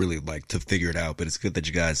 not really like to figure it out, but it's good that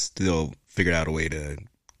you guys still figured out a way to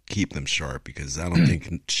keep them sharp, because I don't think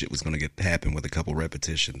shit was going to happen with a couple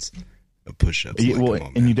repetitions of push-ups. Yeah, Like, well, come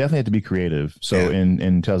on, and man. you definitely have to be creative. So Yeah.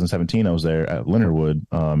 in 2017, I was there at Leonard Wood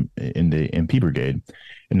in P Brigade,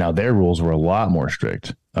 and now their rules were a lot more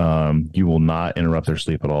strict. You will not interrupt their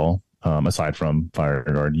sleep at all, aside from fire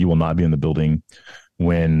guard. You will not be in the building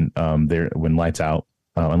when when lights out,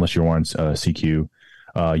 unless you're on CQ.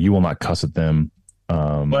 You will not cuss at them.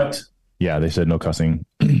 But Yeah, they said no cussing.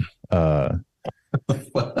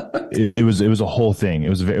 It was a whole thing. It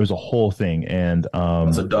was a whole thing, and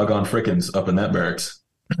it's a doggone frickins up in that barracks.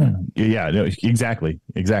 yeah, no, exactly.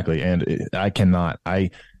 And I cannot.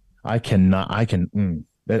 I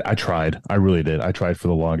tried. I really did. I tried for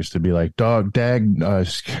the longest to be like, dog, dag,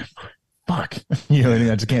 fuck. You know what I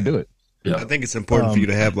mean? I just can't do it. Yeah. I think it's important for you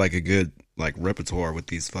to have like a good like repertoire with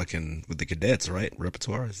these with the cadets, right?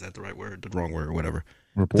 Repertoire, is that the right word? The wrong word, or whatever.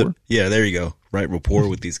 Rapport? Yeah, there you go. Right, rapport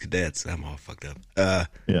with these cadets. I'm all fucked up.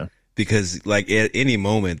 Yeah. Because like at any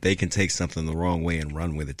moment they can take something the wrong way and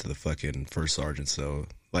run with it to the fucking first sergeant. So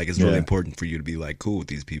like it's really important for you to be like cool with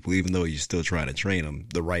these people, even though you're still trying to train them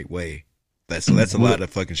the right way. That's a lot of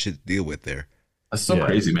fucking shit to deal with there. That's so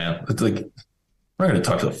crazy, man. It's like, I'm not going to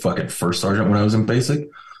talk to the fucking first sergeant when I was in basic.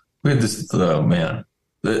 We had this, oh man.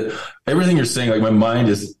 Everything you're saying, like my mind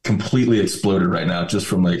is completely exploded right now just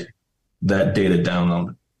from like that data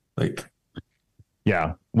download. Like,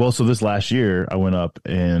 Yeah. Well, so this last year I went up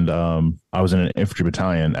and I was in an infantry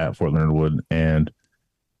battalion at Fort Leonard Wood, and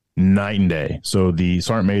night and day. So the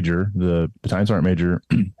sergeant major, the battalion sergeant major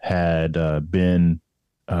had been,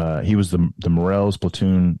 he was the Morels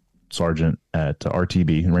platoon sergeant at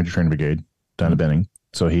RTB, Ranger Training Brigade, down in Benning.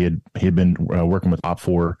 So he had been working with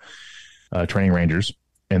OP4 training rangers,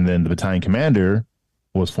 and then the battalion commander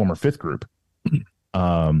was former 5th group.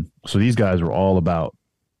 So these guys were all about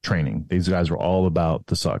training. These guys were all about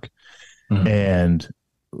the suck. Mhm. And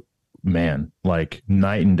man, like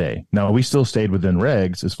night and day. Now we still stayed within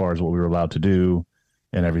regs as far as what we were allowed to do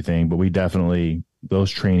and everything, but those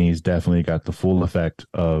trainees definitely got the full effect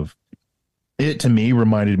of it. To me,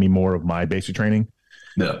 reminded me more of my basic training.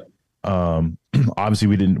 yeah. Obviously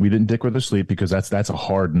we didn't dick with their sleep, because that's a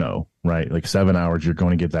hard no, right? Like 7 hours, you're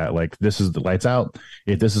going to get that. Like, this is the lights out.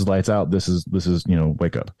 If this is lights out, this is,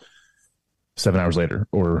 wake up 7 hours later,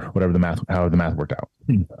 or whatever how the math worked out.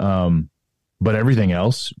 But everything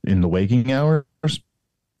else in the waking hours,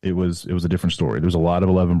 it was a different story. There's a lot of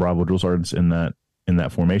 11 Bravo drill sergeants in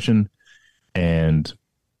that formation, and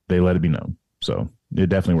they let it be known. So it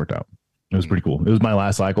definitely worked out. It was pretty cool. It was my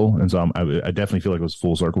last cycle, and so I definitely feel like it was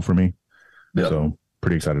full circle for me. Yeah. So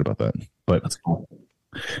pretty excited about that. But That's cool.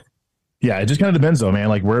 yeah, it just kind of depends though, man.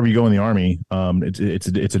 Like wherever you go in the Army, it's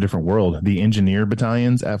a different world. The engineer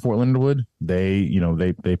battalions at Fort Leonard Wood, they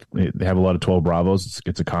have a lot of 12 Bravos.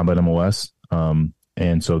 It's a combat MOS.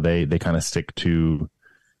 And so they kind of stick to,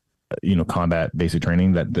 combat basic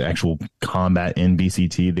training, that the actual combat in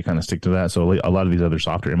BCT, they kind of stick to that. So a lot of these other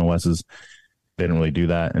softer MOSs, they didn't really do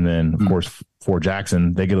that. And then of course Fort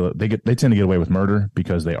Jackson, they tend to get away with murder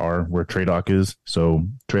because they are where TRADOC is. So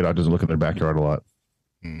TRADOC doesn't look at their backyard a lot.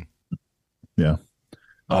 Yeah.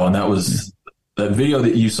 Oh, and that was that video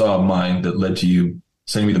that you saw of mine that led to you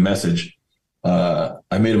sending me the message. I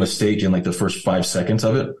made a mistake in like the first 5 seconds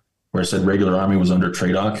of it, where I said regular Army was under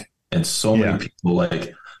TRADOC, and so many people,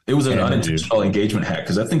 like, it was an unintentional engagement hack,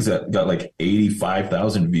 because that thing's got like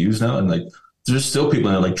 85,000 views now, and like there's still people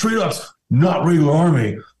in there like, TRADOC's not regular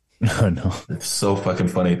Army. No. It's so fucking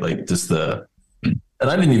funny. Like, just and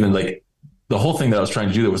I didn't even like the whole thing that I was trying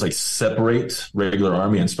to do that was like separate regular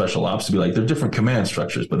Army and special ops to be like, they're different command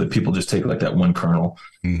structures, but the people just take like that one colonel.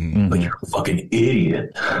 Like, you're a fucking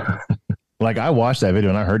idiot. Like, I watched that video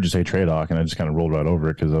and I heard you say TRADOC, and I just kind of rolled right over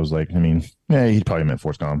it, because I was like, I mean, yeah, he probably meant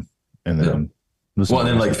Forcecom. And then, and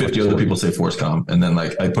then like 50 other people say Forcecom, and then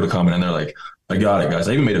like I put a comment in there like, I got it, guys.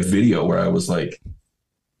 I even made a video where I was like,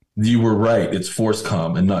 you were right, it's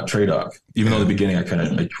Forcecom and not TRADOC. Even though at the beginning I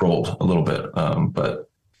trolled a little bit, but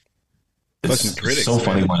it's critics, so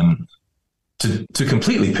funny when to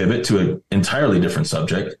completely pivot to an entirely different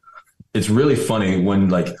subject. It's really funny when,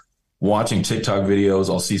 like, watching TikTok videos,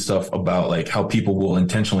 I'll see stuff about like how people will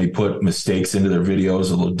intentionally put mistakes into their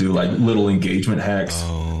videos, or they'll do like little engagement hacks.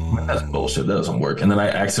 That's bullshit. That doesn't work. And then I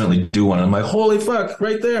accidentally do one, and I'm like, holy fuck,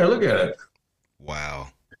 right there, look at it. Wow,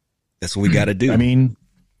 that's what we got to do. I mean,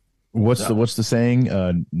 what's the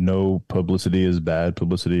saying? No publicity is bad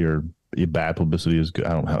publicity, or bad publicity is good.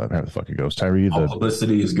 I don't know how the fuck it goes. Tyree, All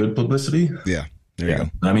publicity is good publicity. Yeah. There you go.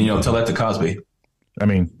 I mean, tell that to Cosby. I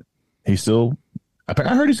mean, he's still.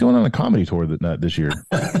 I heard he's going on a comedy tour this year.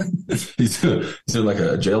 he's doing like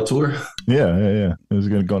a jail tour. Yeah. He's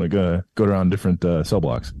going to go around different cell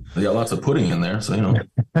blocks. They got lots of pudding in there, so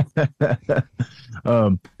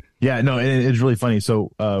Yeah, no, it's really funny.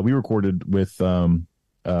 So we recorded with one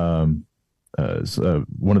of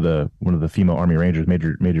the female Army Rangers,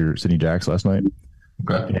 Major Sydney Jacks, last night.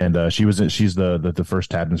 Okay. And she's the first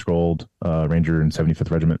tabbed and scrolled Ranger in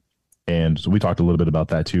 75th Regiment. And so we talked a little bit about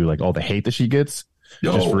that too, like all the hate that she gets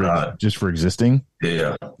just for existing.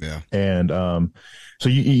 Yeah. And so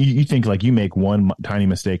you think like you make one tiny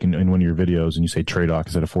mistake in one of your videos and you say Tradoc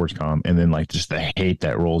instead of ForceCom, and then like just the hate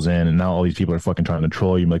that rolls in, and now all these people are fucking trying to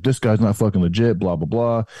troll you. I'm like, this guy's not fucking legit, blah blah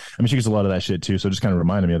blah. I mean, she gets a lot of that shit too, so it just kind of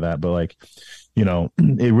reminded me of that. But like,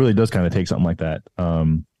 it really does kind of take something like that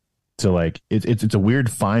to like it's a weird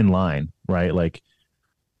fine line, right? Like,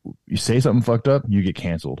 you say something fucked up, you get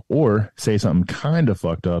canceled, or say something kind of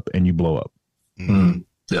fucked up and you blow up.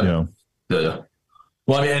 Yeah. Yeah.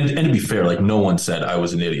 Well, I mean, and to be fair, like no one said I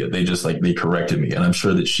was an idiot. They just they corrected me, and I'm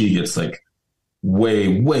sure that she gets like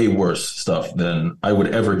way worse stuff than I would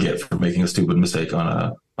ever get for making a stupid mistake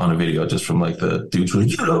on a video, just from like the dudes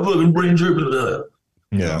like, you're not fucking Ranger.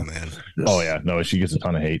 Yeah, oh, man. Oh yeah, no, she gets a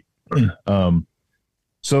ton of hate.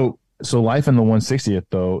 So life in the 160th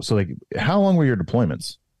though. So like, how long were your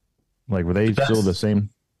deployments? Like, were they still the same?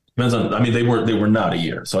 Depends on. I mean, they were not a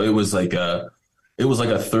year, so it was like a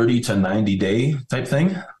 30 to 90 day type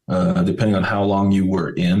thing, depending on how long you were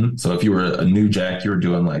in. So if you were a new Jack, you were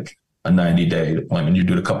doing like a 90-day deployment. You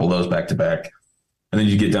do a couple of those back to back, and then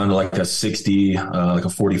you get down to like a 60, like a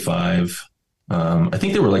 45. I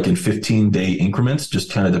think they were like in 15-day increments,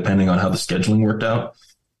 just kind of depending on how the scheduling worked out.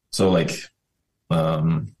 So like,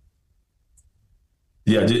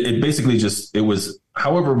 it basically it was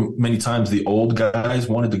however many times the old guys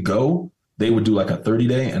wanted to go, they would do like a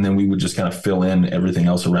 30-day, and then we would just kind of fill in everything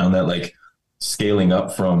else around that, like scaling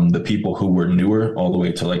up from the people who were newer all the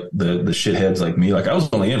way to like the shitheads like me. Like I was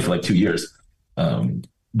only in for like 2 years.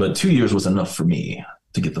 But 2 years was enough for me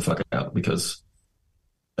to get the fuck out, because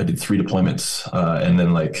I did 3 deployments, and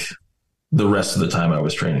then like the rest of the time I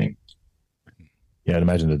was training. Yeah, I'd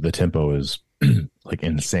imagine that the tempo is like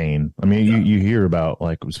insane. I mean, you hear about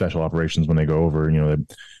like special operations when they go over,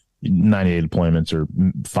 98 deployments or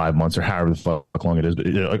 5 months or however the fuck long it is, but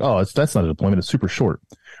like, oh, that's not a deployment, it's super short.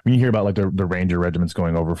 When you hear about like the Ranger regiments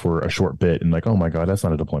going over for a short bit and like, oh my God, that's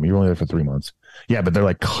not a deployment, you're only there for 3 months. Yeah, but they're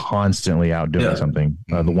like constantly out doing something.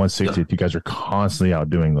 The 160th, you guys are constantly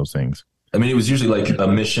out doing those things. I mean, it was usually like a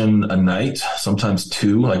mission a night, sometimes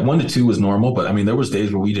 2, like 1 to 2 was normal, but I mean, there was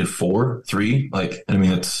days where we did 4, 3, like, I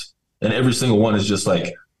mean, and every single one is just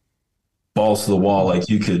like balls to the wall. Like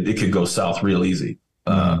it could go south real easy.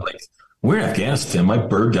 Like we're in Afghanistan. My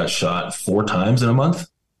bird got shot 4 times in a month.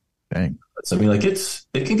 Dang. So, I mean, like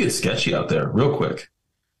it can get sketchy out there real quick.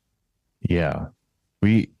 Yeah.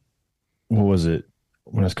 What was it?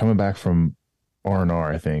 When I was coming back from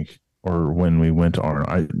R&R, I think, or when we went to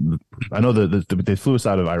R&R, I know that they flew us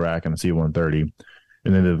out of Iraq in a C-130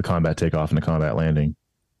 and then did the combat takeoff and the combat landing.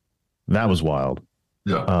 That was wild.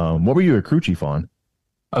 Yeah. What were you a crew chief on?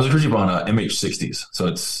 I was a crew chief on MH-60s. So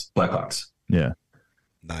it's Blackhawks. Yeah.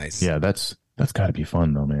 Nice. Yeah. That's gotta be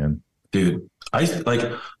fun though, man. Dude,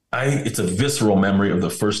 it's a visceral memory of the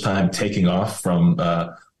first time taking off from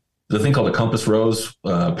the thing called a compass rose,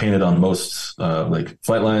 painted on most like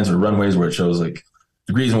flight lines or runways where it shows like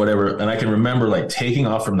degrees and whatever. And I can remember like taking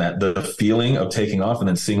off from that, the feeling of taking off and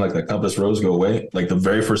then seeing like the compass rose go away, like the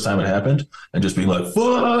very first time it happened, and just being like,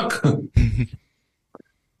 fuck.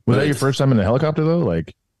 Was that your first time in a helicopter though?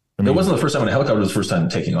 Like, I mean, it wasn't the first time in a helicopter, it was the first time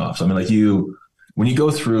taking off. So I mean, like when you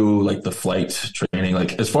go through like the flight training,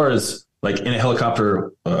 like as far as like in a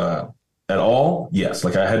helicopter at all, yes.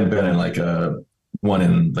 Like I hadn't been in like one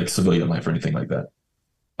in like civilian life or anything like that.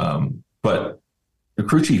 But the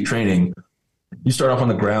crew chief training, you start off on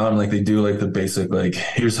the ground, like they do like the basic, like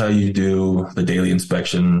here's how you do the daily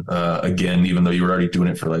inspection. Again, even though you were already doing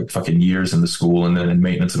it for like fucking years in the school and then in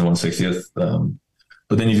maintenance in the 160th.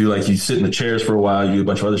 But then you sit in the chairs for a while, you do a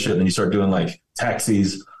bunch of other shit, and then you start doing like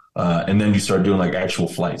taxis, and then you start doing like actual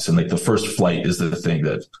flights. And like the first flight is the thing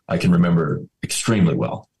that I can remember extremely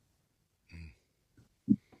well.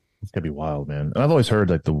 It's gonna be wild, man. And I've always heard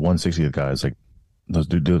like the 160th guys, like the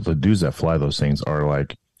dudes that fly those things are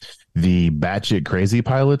like the batshit crazy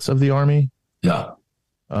pilots of the Army. Yeah.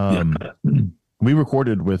 We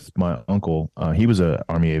recorded with my uncle. He was a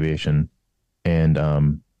Army aviation,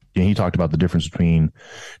 and he talked about the difference between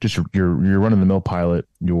just your run-of-the-mill pilot,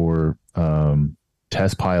 your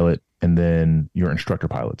test pilot, and then your instructor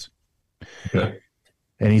pilots. Okay.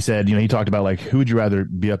 And he said, he talked about like, who would you rather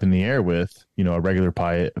be up in the air with, a regular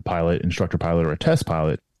pilot, instructor pilot, or a test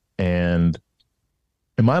pilot? And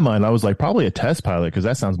in my mind, I was like, probably a test pilot, because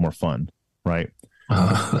that sounds more fun, right?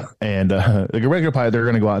 And like a regular pilot, they're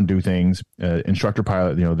going to go out and do things. Instructor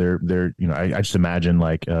pilot, they're I just imagine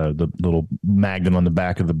like the little magnet on the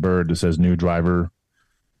back of the bird that says new driver.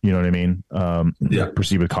 You know what I mean?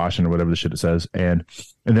 Proceed with caution, or whatever the shit it says. And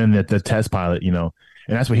then the test pilot,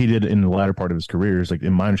 and that's what he did in the latter part of his career. Is like,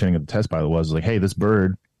 in my understanding of the test pilot was like, hey, this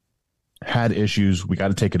bird had issues. We got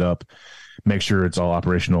to take it up, make sure it's all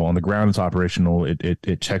operational. On the ground, it's operational.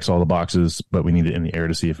 It checks all the boxes, but we need it in the air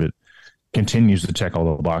to see if it continues to check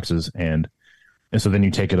all the boxes. And so then you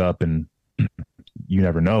take it up, and you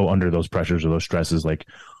never know under those pressures or those stresses, like,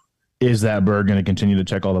 is that bird going to continue to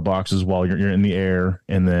check all the boxes while you're in the air?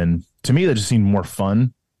 And then to me, that just seemed more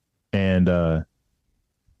fun. And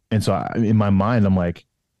so in my mind, I'm like,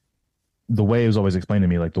 the way it was always explained to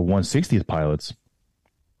me, like the 160th pilots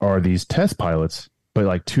are these test pilots, but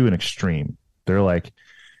like to an extreme. They're like,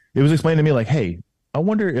 it was explained to me like, hey, I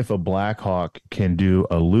wonder if a Black Hawk can do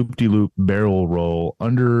a loop-de-loop barrel roll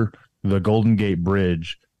under the Golden Gate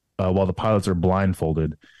Bridge while the pilots are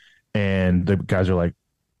blindfolded. And the guys are like,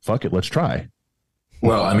 fuck it, let's try.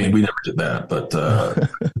 Well, I mean, we never did that, but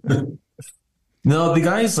no, the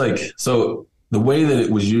guys like, so the way that it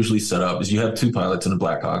was usually set up is you have two pilots in a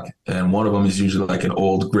Black Hawk, and one of them is usually like an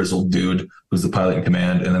old grizzled dude who's the pilot in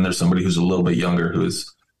command, and then there's somebody who's a little bit younger who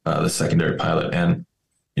is the secondary pilot. And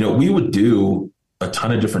we would do a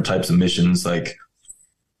ton of different types of missions. Like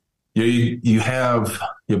you have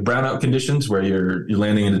brownout conditions where you're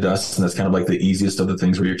landing into dust, and that's kind of like the easiest of the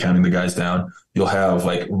things where you're counting the guys down. You'll have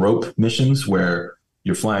like rope missions where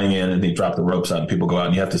you're flying in and they drop the ropes out and people go out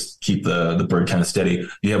and you have to keep the bird kind of steady.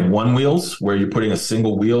 You have one wheels where you're putting a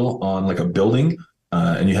single wheel on like a building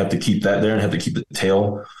and you have to keep that there and have to keep the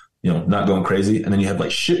tail, not going crazy. And then you have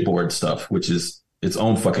like shipboard stuff, which is its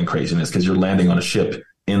own fucking craziness because you're landing on a ship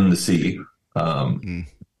in the sea. And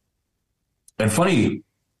funny,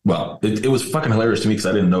 well, it was fucking hilarious to me because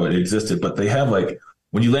I didn't know it existed, but they have like,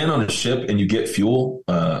 when you land on a ship and you get fuel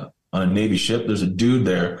on a Navy ship, there's a dude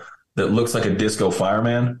there that looks like a disco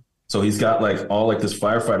fireman. So he's got like all like this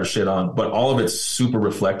firefighter shit on, but all of it's super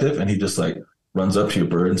reflective. And he just like runs up to your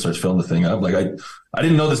bird and starts filling the thing up. Like I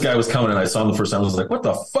didn't know this guy was coming, and I saw him the first time. I was like, what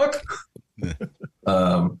the fuck?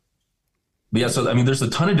 But yeah, so I mean, there's a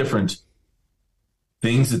ton of different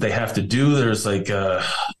things that they have to do. There's like,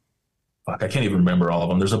 fuck, I can't even remember all of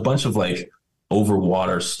them. There's a bunch of like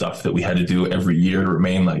overwater stuff that we had to do every year to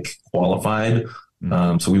remain like qualified.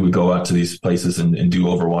 So we would go out to these places and do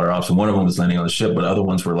overwater ops. And one of them was landing on the ship, but other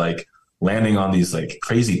ones were like landing on these like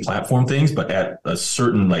crazy platform things, but at a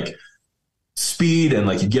certain like speed. And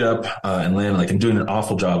like you get up and land, like I'm doing an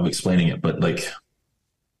awful job of explaining it, but like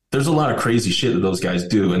there's a lot of crazy shit that those guys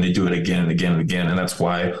do, and they do it again and again and again. And that's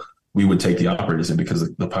why we would take the operators in,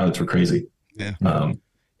 because the pilots were crazy. Yeah.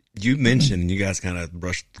 You mentioned, you guys kind of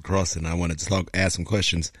brushed across it, and I wanted to ask some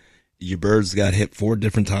questions. Your birds got hit 4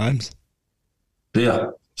 different times? Yeah,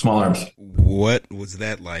 small arms. What was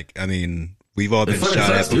that like? I mean, we've all been shot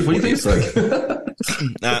at before. What do you think it's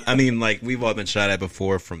like? I mean, like, we've all been shot at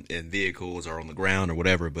before in vehicles or on the ground or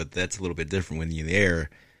whatever, but that's a little bit different when you're in the air.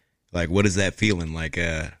 Like, what is that feeling like?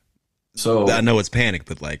 So I know it's panic,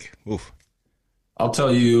 but like, oof. I'll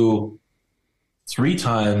tell you 3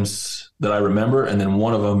 times that I remember, and then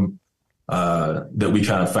one of them that we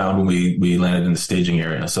kind of found when we landed in the staging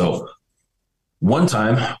area. So one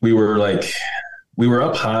time we were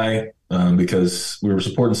up high because we were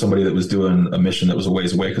supporting somebody that was doing a mission that was a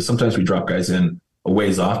ways away, because sometimes we drop guys in a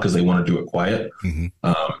ways off because they want to do it quiet. Mm-hmm.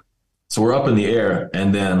 So we're up in the air,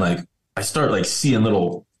 and then like I start like seeing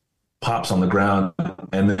little pops on the ground,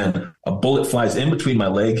 and then a bullet flies in between my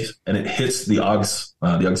legs and it hits the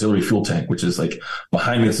auxiliary fuel tank, which is like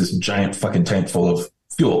behind me. It's this giant fucking tank full of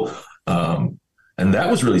fuel. And that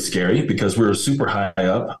was really scary because we were super high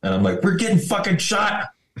up, and I'm like, we're getting fucking shot.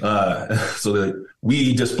 So that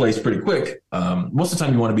we displaced pretty quick. Most of the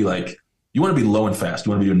time you want to be low and fast.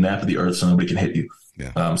 You want to be doing a nap of the earth so nobody can hit you.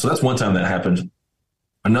 Yeah. So that's one time that happened.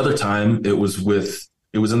 Another time it was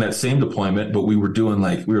in that same deployment, but we were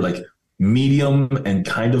medium and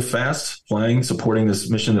kind of fast flying, supporting this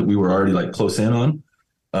mission that we were already like close in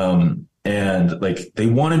on. And like they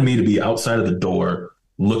wanted me to be outside of the door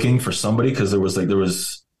looking for somebody, because there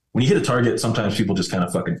was when you hit a target, sometimes people just kind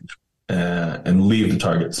of fucking and leave the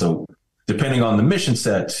target. So depending on the mission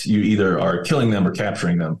set, you either are killing them or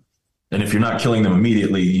capturing them. And if you're not killing them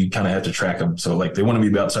immediately, you kind of have to track them. So like they wanted me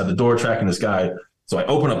to be outside the door tracking this guy. So I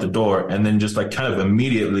open up the door, and then just like kind of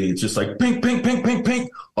immediately, it's just like pink, pink, pink, pink, pink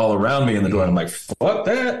all around me in the door. And I'm like, fuck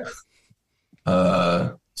that.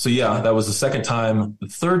 So yeah, that was the second time. The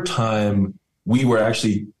third time, we were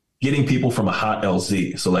actually getting people from a hot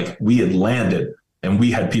LZ. So like we had landed, and we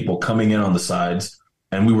had people coming in on the sides,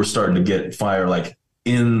 and we were starting to get fire like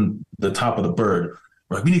in the top of the bird.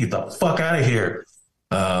 We're like, we need to get the fuck out of here.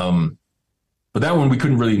 But that one, we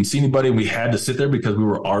couldn't really even see anybody. We had to sit there because we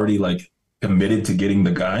were already like committed to getting the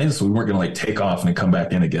guys. So we weren't going to like take off and then come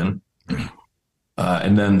back in again.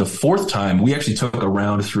 And then the fourth time, we actually took a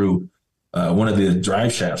round through one of the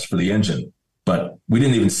drive shafts for the engine, but we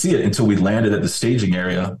didn't even see it until we landed at the staging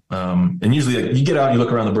area. And usually like, you get out and you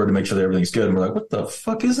look around the bird to make sure that everything's good. And we're like, what the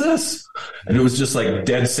fuck is this? And it was just like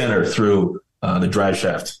dead center through the drive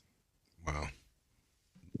shaft. Wow.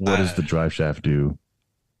 What does the drive shaft do?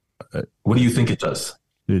 What do you think it does?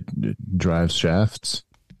 It drives shafts.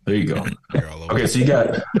 There you go. Okay, Okay, so you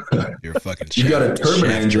got you're fucking you got a turbine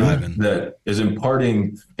shaft engine driving. that is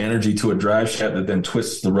imparting energy to a drive shaft that then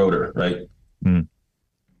twists the rotor, right? Mm.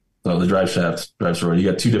 So the drive shaft drives the rotor. You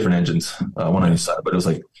got two different engines, one on each side, but it was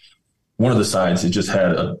like one of the sides, it just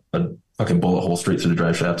had a fucking bullet hole straight through the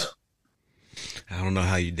drive shaft. I don't know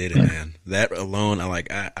how you did it, man. That alone,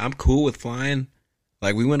 I'm cool with flying.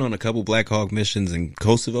 Like, we went on a couple Black Hawk missions in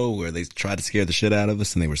Kosovo where they tried to scare the shit out of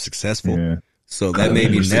us, and they were successful. Yeah. So that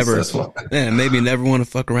made me never want to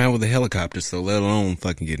fuck around with a helicopter. So let alone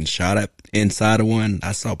fucking getting shot up inside of one.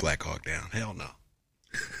 I saw Black Hawk Down. Hell no.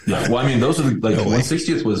 Yeah, well, I mean, those are the, like,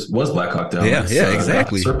 160th was Black Hawk Down. Yeah,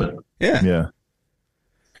 exactly. Serpent. Yeah.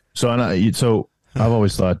 So I've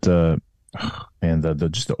always thought, man,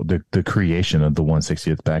 the creation of the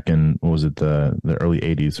 160th back in, what was it, the early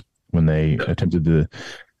 80s when they attempted to,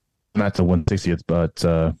 not the 160th, but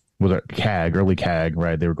was it CAG, early CAG,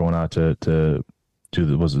 right? They were going out to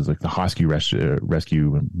was it like the Hosky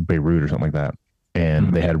rescue in Beirut or something like that,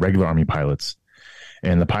 and they had regular Army pilots,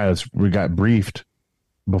 and the pilots got briefed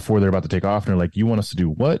before they're about to take off, and they're like, "You want us to do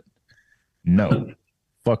what? No,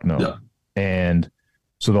 fuck no." Yeah. And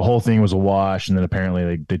so the whole thing was a wash, and then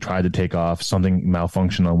apparently they tried to take off. Something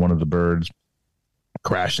malfunctioned on one of the birds,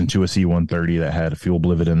 crashed into a C-130 that had a fuel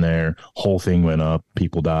blivet in there. Whole thing went up.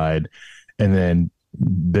 People died. And then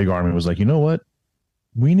Big Army was like, you know what?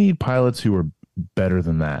 We need pilots who are better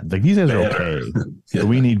than that. Like, these guys are okay, but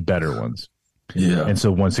we need better ones. Yeah. And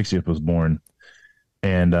so 160th was born.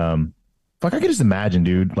 And fuck, I could just imagine,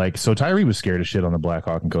 dude. Like, so Tyree was scared of shit on the Black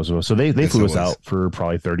Hawk in Kosovo. So they flew us out for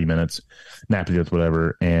probably 30 minutes, napped to death,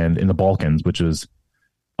 whatever. And in the Balkans, which is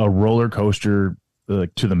a roller coaster,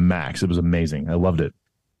 like, to the max. It was amazing. I loved it.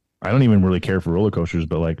 I don't even really care for roller coasters,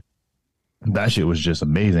 but like, that shit was just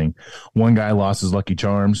amazing. One guy lost his Lucky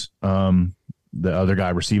Charms. The other guy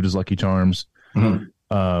received his Lucky Charms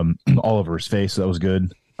all over his face. So that was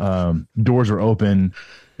good. Doors were open,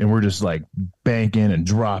 and we're just like banking and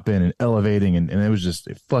dropping and elevating, and it was just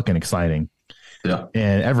fucking exciting. Yeah.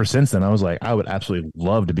 And ever since then, I was like, I would absolutely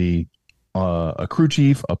love to be a crew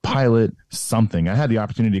chief, a pilot, something. I had the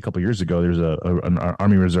opportunity a couple of years ago. There's an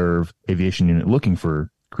Army Reserve aviation unit looking for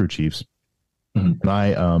crew chiefs, and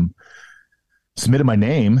I submitted my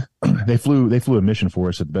name. They flew a mission for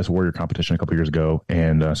us at the Best Warrior competition a couple of years ago,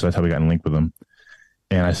 and so that's how we got in link with them.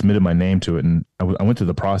 And I submitted my name to it, and I went through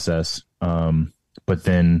the process. But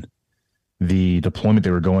then the deployment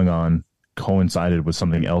they were going on coincided with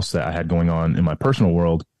something else that I had going on in my personal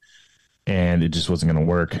world, and it just wasn't going to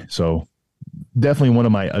work. So definitely one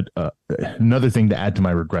of my another thing to add to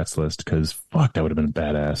my regrets list, because fuck, that would have been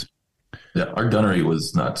badass. Yeah, our gunnery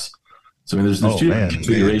was nuts. So I mean, there's two different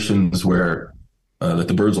configurations where that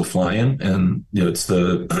the birds will fly in, and it's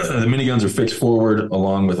the miniguns are fixed forward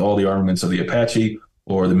along with all the armaments of the Apache,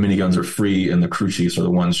 or the miniguns are free and the crew chiefs are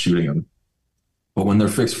the ones shooting them. But when they're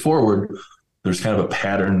fixed forward, there's kind of a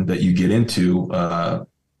pattern that you get into, a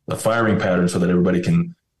firing pattern, so that everybody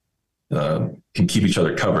can keep each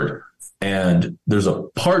other covered. And there's a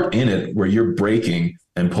part in it where you're braking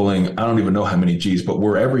and pulling, I don't even know how many G's, but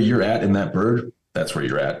wherever you're at in that bird, that's where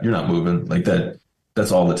you're at. You're not moving like that.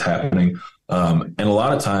 That's all that's happening. And a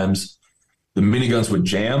lot of times the miniguns would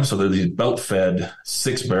jam. So they're these belt-fed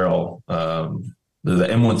 6-barrel, the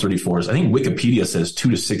M134s. I think Wikipedia says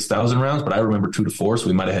 2,000 to 6,000 rounds, but I remember 2 to 4. So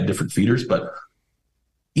we might've had different feeders, but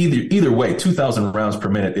either way, 2,000 rounds per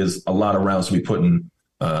minute is a lot of rounds to be putting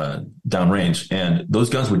downrange. And those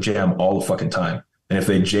guns would jam all the fucking time. And if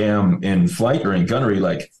they jam in flight or in gunnery,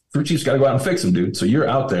 like, crew chief's got to go out and fix them, dude. So you're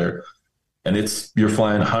out there, and you're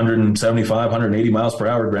flying 175, 180 miles per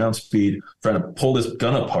hour ground speed, trying to pull this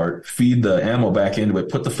gun apart, feed the ammo back into it,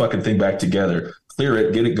 put the fucking thing back together, clear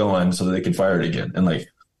it, get it going so that they can fire it again. And like,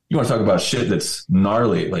 you want to talk about shit that's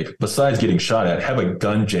gnarly? Like, besides getting shot at, have a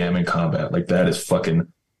gun jam in combat. Like, that is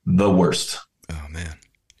fucking the worst. Oh man,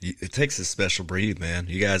 it takes a special breed, man.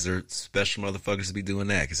 You guys are special motherfuckers to be doing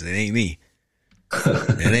that because it ain't me.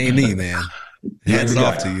 It ain't me, man. Hands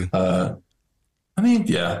off to you. I mean,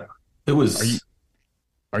 yeah, it was.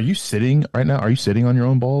 Are you sitting right now? Are you sitting on your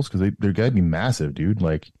own balls? Because they're gotta be massive, dude.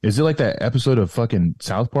 Like, is it like that episode of fucking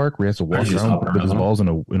South Park where he has to walk around with his balls in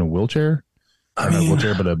a wheelchair? Not a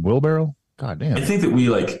wheelchair, but a wheelbarrow. God damn. I think that we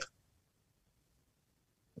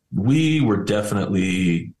were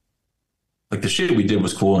definitely like, the shit we did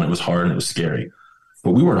was cool and it was hard and it was scary,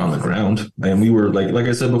 but we weren't on the ground, and we were like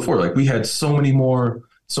I said before, like, we had so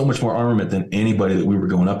much more armament than anybody that we were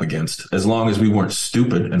going up against. As long as we weren't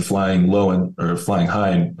stupid and flying low or flying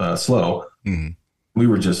high and slow,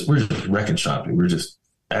 we're just wrecking shop. We were just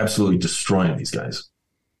absolutely destroying these guys.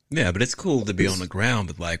 Yeah, but it's cool to be on the ground,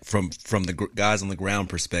 but like from the guys on the ground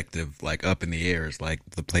perspective, like up in the air is like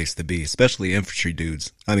the place to be, especially infantry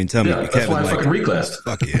dudes. I mean, tell me, that's Kevin, why I fucking reclassed.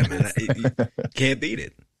 Fuck yeah, man, you can't beat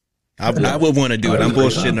it. I would want to do it. I'm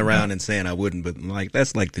bullshitting around and saying I wouldn't, but like,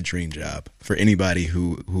 that's like the dream job for anybody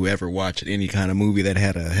who ever watched any kind of movie that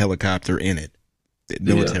had a helicopter in it,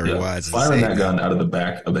 military wise. Firing that gun out of the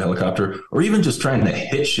back of the helicopter, or even just trying to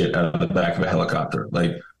hit shit out of the back of a helicopter,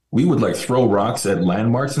 like. We would like throw rocks at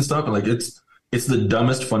landmarks and stuff. And like, it's the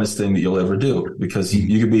dumbest, funnest thing that you'll ever do, because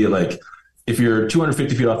you could be like, if you're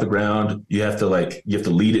 250 feet off the ground, you have to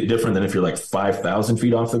lead it different than if you're like 5,000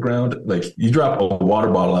 feet off the ground. Like, you drop a water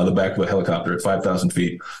bottle out of the back of a helicopter at 5,000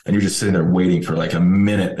 feet and you're just sitting there waiting for like a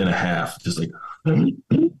minute and a half. Just like, oh,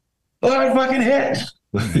 I fucking hit.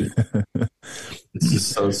 It's just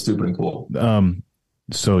so stupid and cool.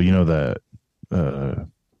 So, you know, that,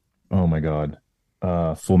 oh my God.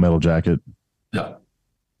 Full Metal Jacket. Yeah.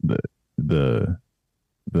 The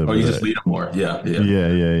you just lead them more. Yeah.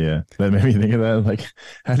 That made me think of that. Like,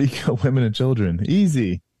 how do you kill women and children?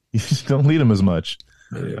 Easy. You just don't lead them as much.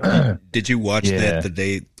 Yeah. Did you watch that the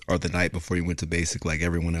day or the night before you went to basic like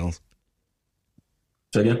everyone else?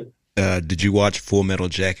 Say again? Did you watch Full Metal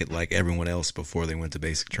Jacket like everyone else before they went to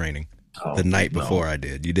basic training? The night before I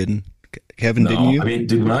did. You didn't? Kevin, didn't you? I mean,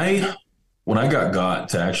 when I got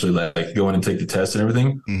to actually like go in and take the test and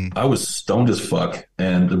everything, I was stoned as fuck,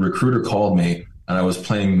 and the recruiter called me, and I was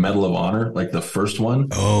playing Medal of Honor, like the first one.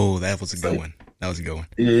 Oh, that was a good one. That was a good one.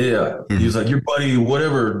 Yeah. He was like, your buddy,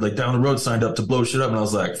 whatever, like down the road signed up to blow shit up. And I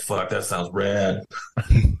was like, fuck, that sounds rad.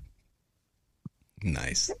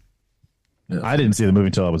 Nice. Yeah. I didn't see the movie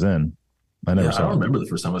until I was in. I never saw it. I don't remember the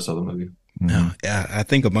first time I saw the movie. No. Yeah, I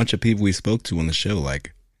think a bunch of people we spoke to on the show,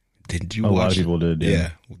 like, did you watch? A lot of people did.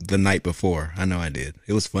 Yeah, the night before. I know I did.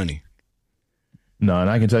 It was funny. No, and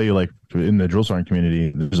I can tell you, like, in the drill sergeant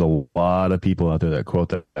community, there's a lot of people out there that quote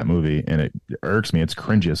that movie, and it irks me. It's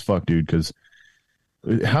cringy as fuck, dude, because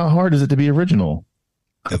how hard is it to be original?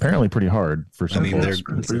 Apparently pretty hard for some folks.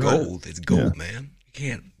 It's gold. It's gold, man. You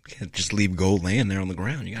can't just leave gold laying there on the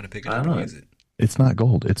ground. You got to pick it up and use it. It's not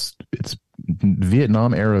gold. It's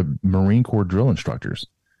Vietnam era Marine Corps drill instructors.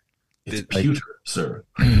 It's pewter, sir.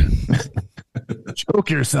 Choke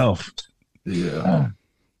yourself. Yeah.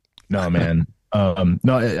 No, man.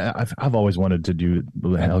 No, I've always wanted to do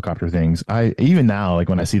the helicopter things. Even now, like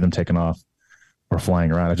when I see them taking off or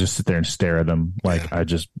flying around, I just sit there and stare at them. Like I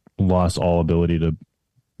just lost all ability to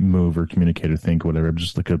move or communicate or think or whatever. I'm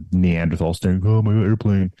just like a Neanderthal staring. Oh, my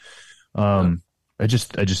airplane. I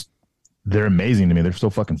just they're amazing to me. They're so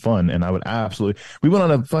fucking fun, and I would absolutely. We went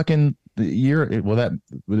on a fucking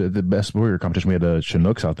the best warrior competition. We had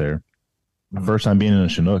Chinooks out there. First time being in a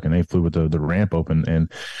Chinook, and they flew with the ramp open,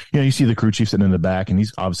 and you see the crew chief sitting in the back, and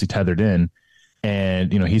he's obviously tethered in,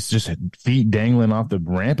 and he's just feet dangling off the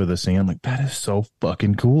ramp of this thing. I'm like, that is so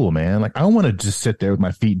fucking cool, man. Like, I want to just sit there with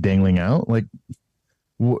my feet dangling out. Like,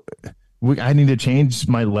 I need to change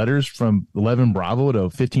my letters from 11 Bravo to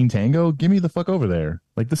 15 Tango. Give me the fuck over there.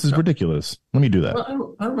 Like, this is ridiculous. Let me do that. I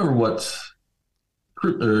don't remember what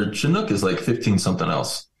Chinook is, like 15 something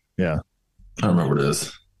else. Yeah, I don't remember what it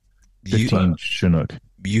is. 15 Chinook.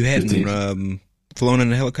 You hadn't flown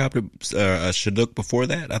in a helicopter, a Chinook before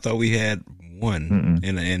that? I thought we had one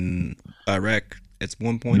in Iraq at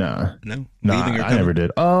one point. No, I never did.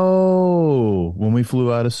 Oh, when we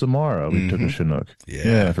flew out of Samara, we took a Chinook.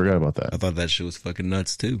 Yeah, I forgot about that. I thought that shit was fucking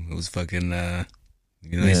nuts too. It was fucking.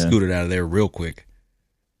 They scooted out of there real quick.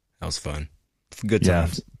 That was fun. Good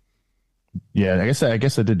times. Yeah, I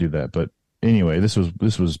guess I did do that, but anyway, this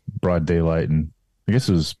was broad daylight, and I guess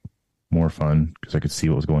it was more fun because I could see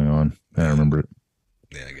what was going on. I remember it.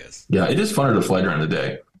 Yeah, I guess. Yeah, it is funner to fly during the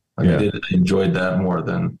day. I enjoyed that more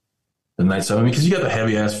than the night stuff. I mean, because you got the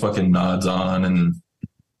heavy ass fucking nods on, and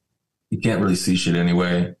you can't really see shit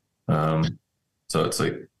anyway. So it's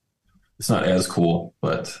like it's not as cool,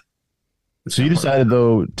 but so you decided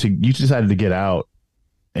to get out,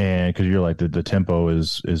 and because you're like the tempo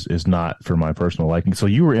is not for my personal liking. So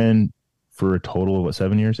you were in for a total of what,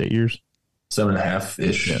 7 years, 8 years, 7.5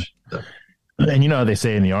 ish. Yeah. And you know how they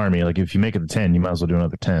say in the Army, like if you make it to 10, you might as well do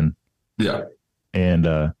another 10. Yeah. And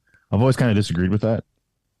I've always kind of disagreed with that.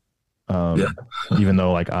 Even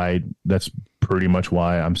though that's pretty much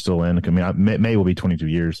why I'm still in. I mean, May will be 22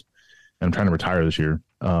 years, and I'm trying to retire this year.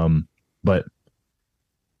 But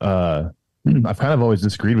I've kind of always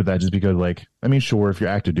disagreed with that, just because, like, I mean, sure, if you're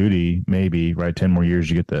active duty, maybe, right, 10 more years,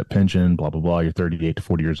 you get that pension, blah, blah, blah. You're 38 to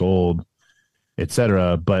 40 years old,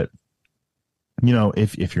 etc. But, you know,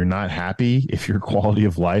 if you're not happy, if your quality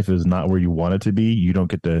of life is not where you want it to be, you don't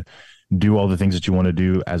get to do all the things that you want to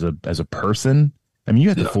do as a person. I mean, you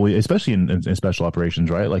have to fully, especially in special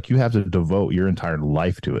operations, right? Like, you have to devote your entire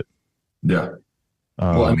life to it. Yeah.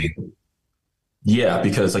 Well, I mean, yeah,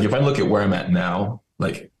 because like if I look at where I'm at now,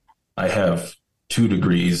 like I have 2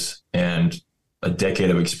 degrees and a decade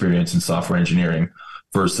of experience in software engineering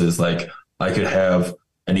versus like I could have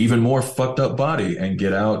an even more fucked up body and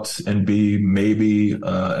get out and be maybe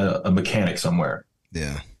a mechanic somewhere.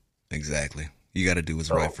 Yeah, exactly. You got to do what's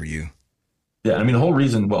right for you. Yeah. I mean, the whole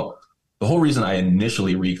reason I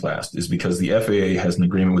initially reclassed is because the FAA has an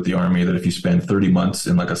agreement with the Army that if you spend 30 months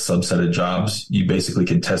in like a subset of jobs, you basically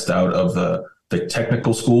can test out of the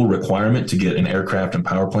technical school requirement to get an aircraft and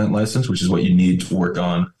power plant license, which is what you need to work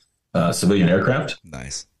on civilian aircraft.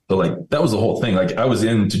 Nice. So like that was the whole thing. Like I was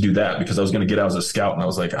in to do that because I was going to get out as a scout, and I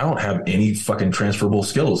was like, I don't have any fucking transferable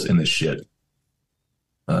skills in this shit.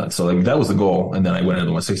 So like that was the goal. And then I went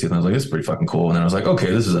into the 160th and I was like, this is pretty fucking cool. And then I was like, okay,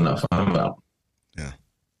 this is enough. I'm out. Yeah.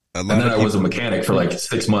 And then I was a mechanic for like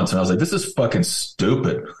 6 months, and I was like, this is fucking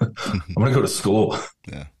stupid. I'm going to go to school.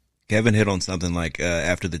 Yeah. Kevin hit on something like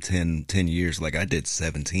after the 10 years, like I did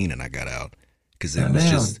 17 and I got out because it was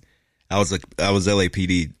just, I was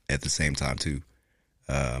LAPD at the same time too.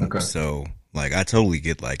 So like, I totally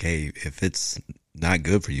get like, hey, if it's not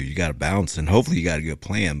good for you, you got to bounce, and hopefully you got a good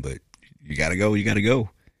plan, but you got to go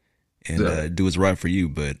and do what's right for you.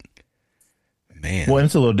 But man, well, and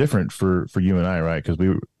it's a little different for you and I, right? Because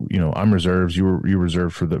I'm reserves. You were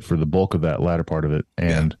reserved for the bulk of that latter part of it,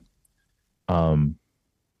 and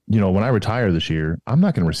when I retire this year, I'm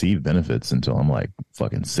not going to receive benefits until I'm like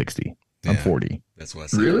fucking 60. I'm 40. That's what I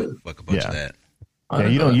said. Really? Fuck a bunch of that. Yeah,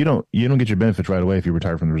 you don't get your benefits right away if you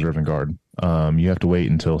retire from the reserve and guard. You have to wait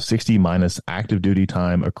until 60 minus active duty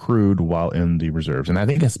time accrued while in the reserves, and I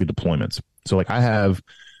think it has to be deployments. So like I have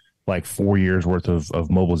like 4 years worth of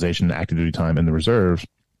mobilization and active duty time in the reserves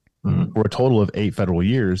for a total of 8 federal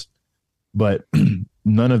years, but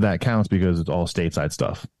none of that counts because it's all stateside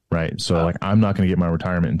stuff, right? So like I'm not going to get my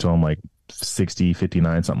retirement until I'm like 60,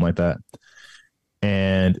 59, something like that.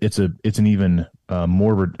 And it's an even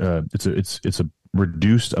more it's a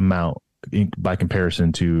reduced amount by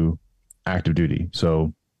comparison to active duty.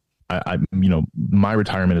 So I my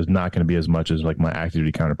retirement is not going to be as much as like my active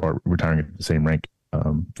duty counterpart retiring at the same rank,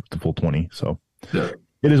 the full 20. So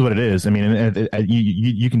it is what it is. I mean,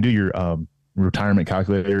 you can do your retirement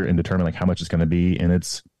calculator and determine like how much it's going to be, and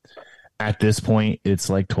it's at this point it's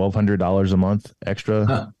like $1,200 a month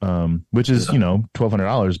extra, which is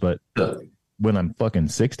 $1,200, but when I'm fucking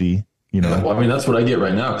 60, well, I mean, that's what I get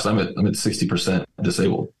right now because I'm at 60%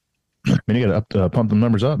 disabled. Man, you got to pump them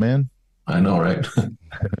numbers up, man. I know, right?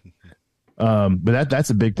 But that's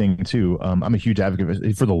a big thing too. I'm a huge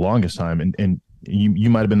advocate for the longest time, and you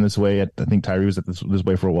might have been this way. I think Tyree was at this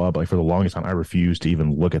way for a while, but like for the longest time, I refused to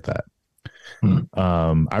even look at that.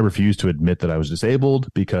 I refused to admit that I was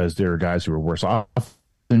disabled because there are guys who are worse off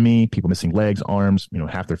than me. People missing legs, arms,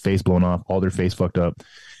 half their face blown off, all their face fucked up.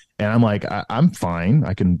 And I'm like, I'm fine.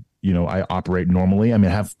 I can, I operate normally. I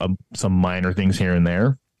mean, I have some minor things here and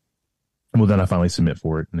there. Well, then I finally submit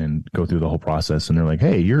for it and then go through the whole process. And they're like,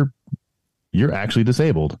 hey, you're actually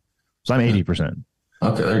disabled. So I'm 80%.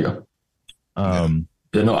 Okay, there you go.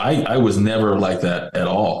 I was never like that at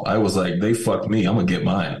all. I was like, they fucked me. I'm going to get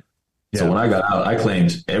mine. Yeah. So when I got out, I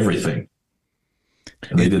claimed everything.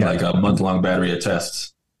 And they did like a month-long battery of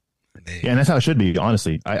tests. Yeah, and that's how it should be,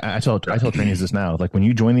 honestly. I tell trainees this now. Like when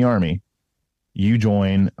you join the Army, you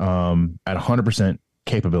join at 100%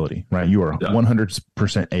 capability, right? You are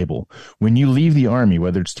 100% able. When you leave the Army,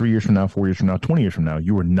 whether it's 3 years from now, 4 years from now, 20 years from now,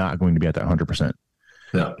 you are not going to be at that 100%.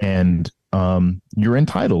 Yeah. And you're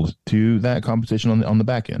entitled to that compensation on the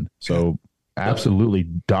back end. So absolutely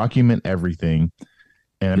document everything.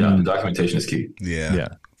 And the documentation is key. Yeah.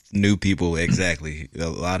 New people, exactly. A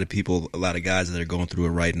lot of people, a lot of guys that are going through it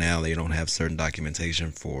right now, they don't have certain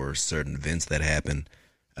documentation for certain events that happen,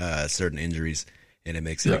 certain injuries, and it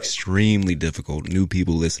makes it extremely difficult. New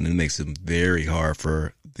people listening, it makes it very hard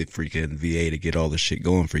for the freaking VA to get all this shit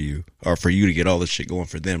going for you, or for you to get all this shit going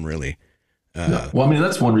for them, really. Well, I mean,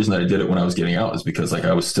 that's one reason that I did it when I was getting out, is because like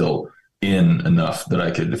I was still in enough that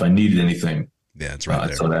I could, if I needed anything, it's right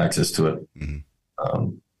there. I still had access to it. Mm-hmm.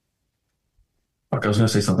 Fuck, I was going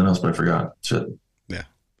to say something else, but I forgot. Shit. Yeah.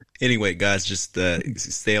 Anyway, guys, just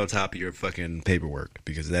stay on top of your fucking paperwork,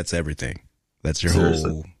 because that's everything. That's your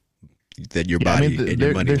whole, that your body and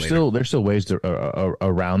your money later. There's still ways to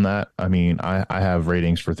around that. I mean, I have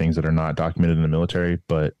ratings for things that are not documented in the military,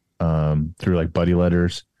 but through like buddy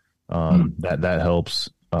letters, that helps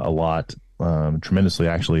a lot, tremendously,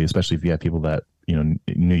 actually, especially if you have people that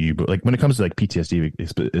knew you, but like when it comes to like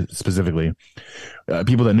PTSD specifically,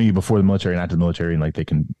 people that knew you before the military and after the military, and like they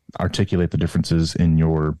can articulate the differences in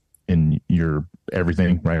your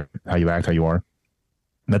everything, right? How you act, how you are.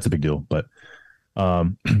 That's a big deal. But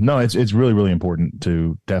no, it's really, really important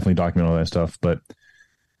to definitely document all that stuff. But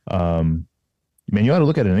man, you ought to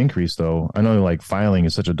look at an increase though. I know like filing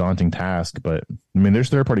is such a daunting task, but I mean, there's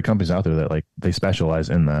third-party companies out there that like they specialize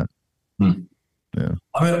in that. Yeah.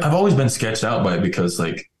 I mean, I've always been sketched out by it, because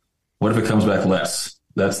like, what if it comes back less?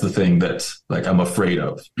 That's the thing that like I'm afraid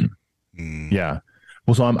of. Yeah.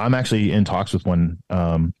 Well, so I'm actually in talks with one.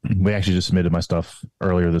 We actually just submitted my stuff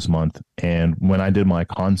earlier this month, and when I did my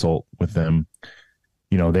consult with them,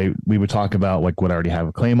 we would talk about like what I already have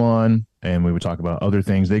a claim on, and we would talk about other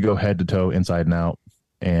things. They go head to toe, inside and out,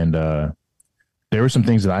 and there were some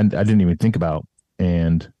things that I didn't even think about,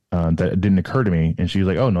 and that didn't occur to me. And she was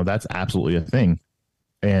like, "Oh no, that's absolutely a thing."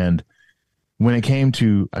 And when it came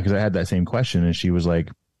to, because I had that same question, and she was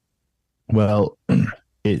like, "Well,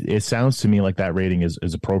 it sounds to me like that rating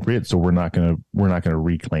is appropriate, so we're not gonna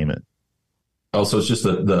reclaim it." Oh, so it's just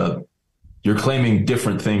the you're claiming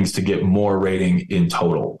different things to get more rating in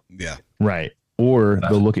total. Yeah, right. Or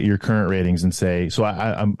they'll look at your current ratings and say, "So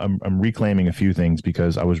I'm reclaiming a few things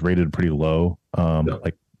because I was rated pretty low."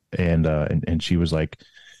 And she was like,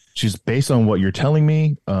 she's based on what you're telling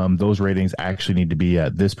me, those ratings actually need to be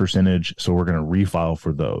at this percentage, so we're going to refile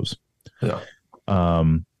for those. Yeah.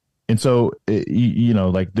 And so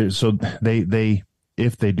like so they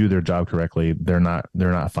if they do their job correctly, they're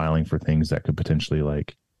not filing for things that could potentially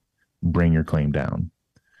like bring your claim down.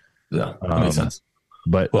 Yeah, that makes sense.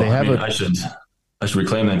 But they have I should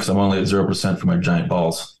reclaim that because I'm only at 0% for my giant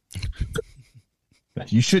balls.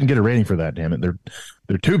 You shouldn't get a rating for that, damn it.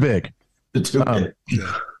 They're too big. They're too big.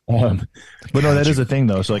 But no, that is a thing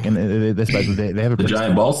though. So like, and they have the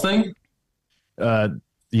giant balls thing.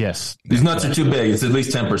 Yes, these nuts are too big. It's at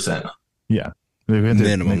least 10%. Yeah,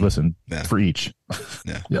 minimum. Listen, for each.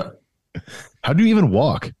 Yeah. How do you even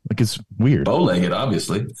walk? Like, it's weird. Bow-legged,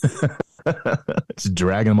 obviously. Just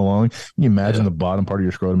dragging them along. Can you imagine the bottom part of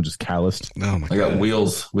your scrotum just calloused? Oh my God. I got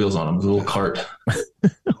wheels on them. A little cart. A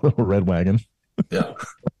little red wagon. Yeah.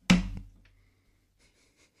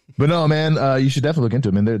 But no, man, you should definitely look into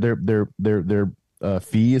it. I mean, their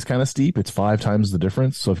fee is kind of steep. It's 5 times the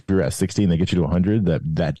difference. So if you're at 60 and they get you to 100,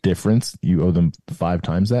 that difference, you owe them 5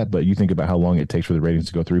 times that. But you think about how long it takes for the ratings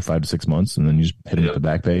to go through, 5 to 6 months, and then you just hit them with the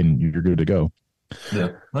back pay and you're good to go. Yeah.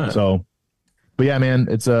 All right. So, but yeah, man,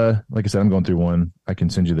 it's like I said, I'm going through one. I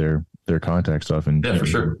can send you their contact stuff and for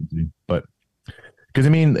sure. But because I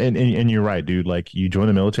mean, and you're right, dude. Like, you join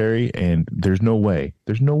the military, and there's no way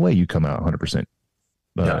you come out 100%.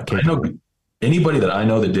 I know anybody that I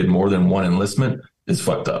know that did more than one enlistment is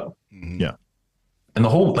fucked up. Yeah. And the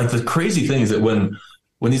whole, like, the crazy thing is that when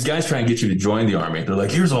these guys try and get you to join the Army, they're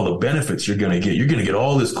like, here's all the benefits you're going to get. You're going to get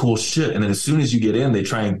all this cool shit. And then as soon as you get in, they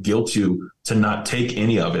try and guilt you to not take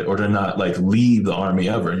any of it or to not like leave the Army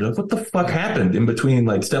ever. And you're like, what the fuck happened in between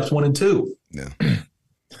like steps 1 and 2? Yeah.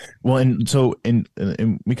 Well, and so, and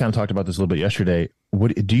we kind of talked about this a little bit yesterday.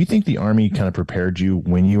 What do you think the Army kind of prepared you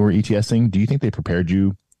when you were ETSing? Do you think they prepared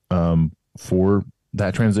you for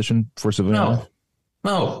that transition for civilian life?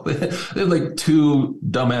 No. They're like 2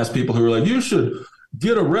 dumbass people who were like, you should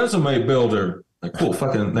get a resume builder. Like, cool,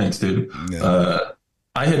 fucking thanks, dude. Yeah.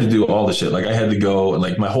 I had to do all the shit. Like, I had to go,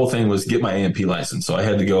 like, my whole thing was get my AMP license. So I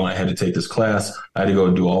had to go and I had to take this class. I had to go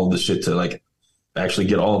and do all the shit to like actually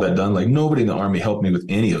get all of that done. Like, nobody in the Army helped me with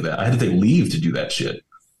any of that. I had to take leave to do that shit.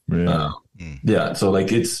 Yeah. So like,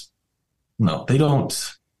 they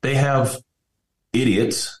don't. They have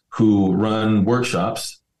idiots who run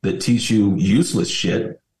workshops that teach you useless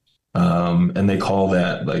shit. And they call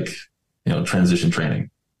that like, transition training.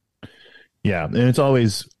 Yeah. And it's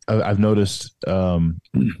always, I've noticed,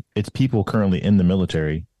 it's people currently in the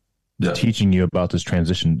military teaching you about this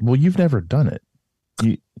transition. Well, you've never done it.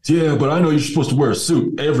 Yeah, but I know you're supposed to wear a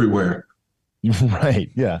suit everywhere. Right.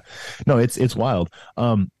 Yeah. No, it's wild.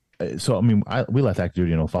 So I mean, we left active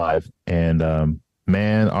duty in 2005, and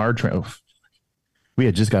man, we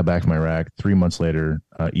had just got back from Iraq. 3 months later,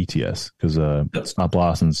 ETS, because stop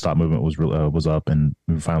loss and stop movement was up, and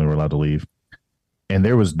we finally were allowed to leave. And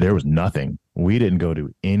there was nothing. We didn't go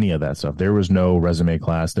to any of that stuff. There was no resume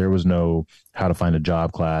class. There was no how to find a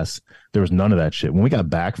job class. There was none of that shit. When we got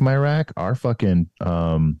back from Iraq, our fucking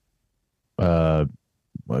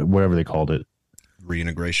whatever they called it,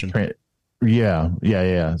 reintegration.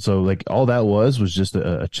 Yeah. So like all that was just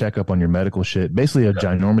a checkup on your medical shit, basically a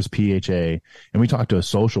ginormous PHA. And we talked to a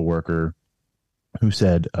social worker who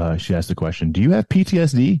said, she asked the question, do you have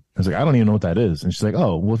PTSD? I was like, I don't even know what that is. And she's like,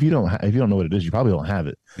 oh, well, if you don't know what it is, you probably don't have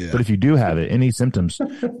it. Yeah. But if you do have it, any symptoms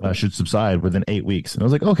should subside within 8 weeks. And I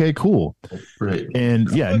was like, okay, cool. Right.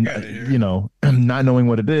 And yeah, you know, not knowing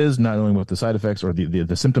what it is, not knowing what the side effects or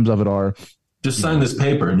the symptoms of it are. Just sign this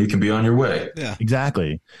paper and you can be on your way. Yeah,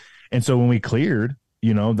 exactly. And so when we cleared,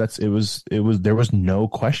 you know, there was no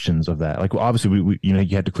questions of that. Like, well, obviously we you know,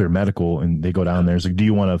 you had to clear medical, and they go down there. It's like, do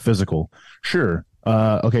you want a physical? Sure.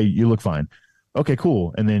 Okay. You look fine. Okay,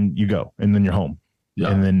 cool. And then you go, and then you're home. Yeah.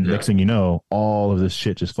 And then next thing you know, all of this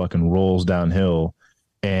shit just fucking rolls downhill.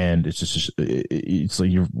 And it's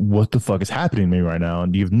like, what the fuck is happening to me right now?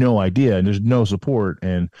 And you have no idea, and there's no support.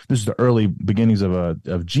 And this is the early beginnings of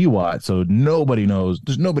GWAT. So nobody knows,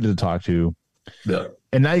 there's nobody to talk to. Yeah.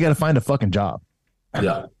 And now you got to find a fucking job.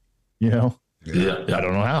 Yeah. You know? Yeah. I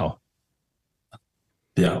don't know how.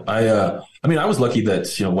 Yeah. I mean, I was lucky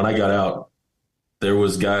that, you know, when I got out, there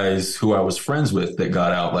was guys who I was friends with that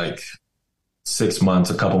got out like 6 months,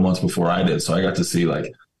 a couple months before I did. So I got to see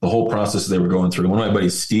like the whole process they were going through. One of my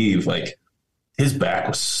buddies, Steve, like his back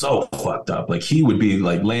was so fucked up. Like he would be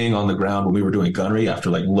like laying on the ground when we were doing gunnery after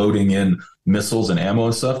like loading in missiles and ammo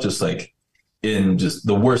and stuff, just like in just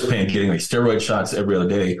the worst pain, getting like steroid shots every other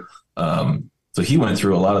day. So he went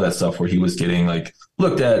through a lot of that stuff where he was getting like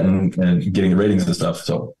looked at and getting the ratings and stuff.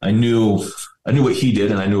 So I knew what he did,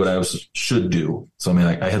 and I knew what I should do. So I mean,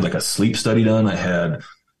 like, I had like a sleep study done. I had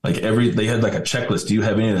like they had like a checklist. Do you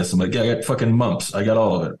have any of this? I'm like, yeah, I got fucking mumps. I got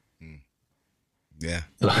all of it. Yeah.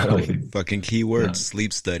 Fucking keywords,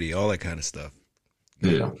 sleep study, all that kind of stuff.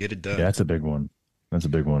 Yeah. Get it done. Yeah, that's a big one.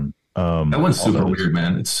 That one's super weird,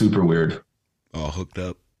 man. It's super weird. All hooked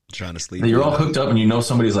up, trying to sleep. You're all hooked up, and you know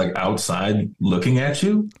somebody's like outside looking at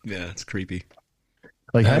you. Yeah, it's creepy.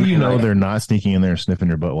 Like, how do you know they're not sneaking in there sniffing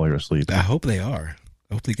your butt while you're asleep? I hope they are.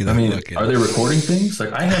 I hope they get. I mean, are they recording things?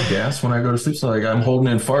 Like, I have gas when I go to sleep, so like I'm holding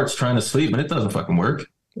in farts trying to sleep, and it doesn't fucking work.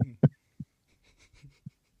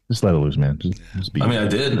 Just let it loose, man. Just be. I mean, I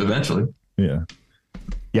did eventually. Yeah.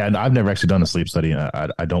 And I've never actually done a sleep study.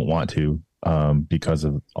 I don't want to, because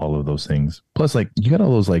of all of those things. Plus, like, you got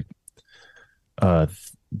all those like,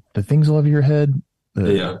 the things all over your head.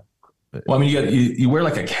 Yeah. Well, I mean, you wear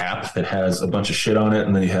like a cap that has a bunch of shit on it,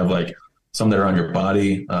 and then you have like some that are on your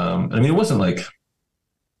body. I mean, it wasn't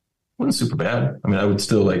super bad. I mean, I would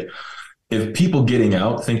still like, if people getting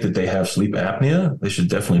out think that they have sleep apnea, they should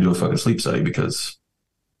definitely do a fucking sleep study, because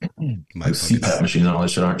like CPAP machines and all that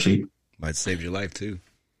shit aren't cheap. Might save your life too.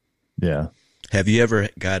 Yeah. Have you ever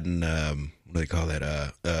gotten what do they call that?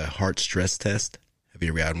 A heart stress test? Have you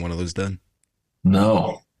ever gotten one of those done?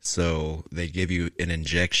 No. So they give you an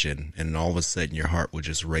injection, and all of a sudden your heart will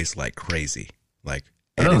just race like crazy. Like,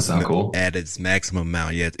 that doesn't sound cool. At its maximum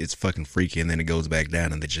amount. Yeah, it's fucking freaky, and then it goes back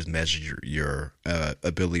down, and they just measure your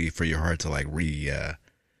ability for your heart to like regain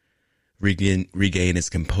its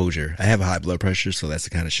composure. I have high blood pressure, so that's the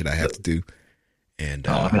kind of shit I have to do. And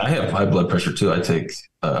I mean, I have high blood pressure too. I take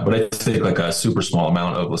like a super small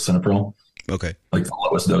amount of lisinopril. Okay. Like the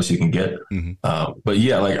lowest dose you can get. Mm-hmm. But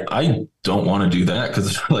yeah, like I don't want to do that, because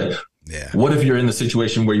it's like, what if you're in the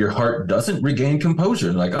situation where your heart doesn't regain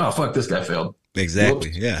composure? Like, oh, fuck, this guy failed. Exactly.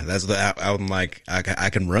 Whoops. Yeah. That's I'm like, I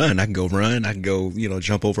can run. I can go run. I can go,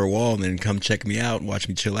 jump over a wall and then come check me out and watch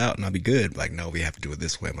me chill out, and I'll be good. Like, no, we have to do it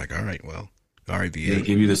this way. I'm like, all right, well, all right, VA. They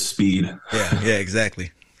give you the speed. Yeah,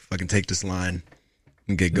 exactly. Fucking take this line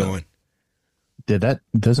and get going. That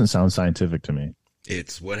doesn't sound scientific to me.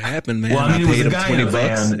 It's what happened, man. Well, I mean, paid him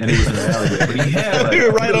 $20 and he was in the alleyway, but he had like,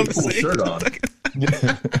 a right really on cool the shirt on.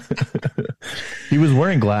 He was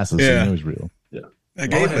wearing glasses, so it was real. Yeah. I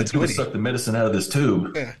gave him to suck the medicine out of this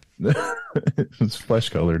tube. Yeah. It's flesh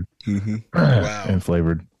colored. Mm-hmm. Wow. And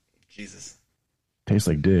flavored. Jesus. Tastes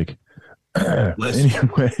like dick. Less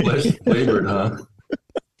flavored, huh?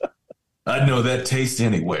 I'd know that taste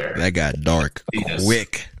anywhere. That got dark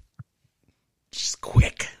quick. Just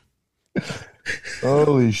quick.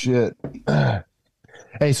 Holy shit.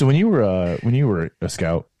 Hey, so when you were a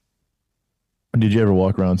scout, did you ever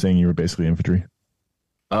walk around saying you were basically infantry?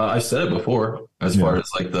 I said it before, as Yeah. far as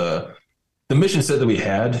like the mission set that we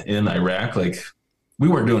had in Iraq, like we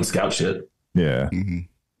weren't doing scout shit. Yeah. Mhm.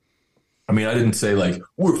 I mean, I didn't say like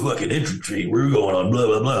we're fucking infantry, we're going on blah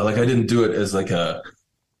blah blah. Like I didn't do it as like a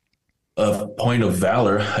point of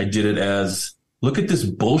valor. I did it as look at this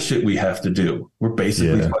bullshit we have to do. We're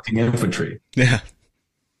basically Yeah. fucking infantry. Yeah.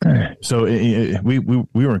 So we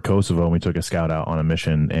were in Kosovo and we took a scout out on a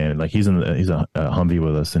mission, and like he's a Humvee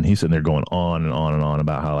with us, and he's sitting there going on and on and on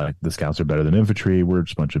about how like the scouts are better than infantry. We're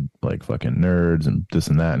just a bunch of like fucking nerds and this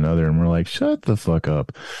and that and other, and we're like, shut the fuck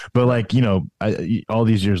up. But like all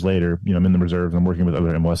these years later, I'm in the reserves, I'm working with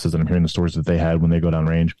other MOSs, and I'm hearing the stories that they had when they go down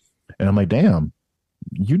range, and I'm like, damn.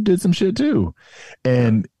 You did some shit too,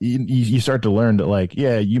 and you start to learn that like,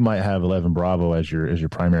 yeah, you might have 11 Bravo as your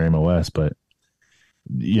primary MOS, but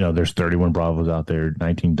there's 31 Bravos out there,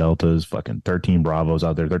 19 Deltas, fucking 13 Bravos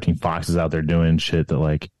out there, 13 Foxes out there doing shit that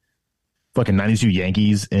like fucking 92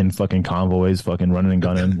 Yankees in fucking convoys, fucking running and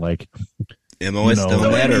gunning. Like, MOS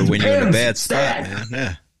don't matter when you're in a bad spot, Depends.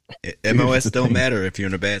 man. Yeah. MOS don't matter if you're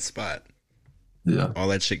in a bad spot. Yeah. All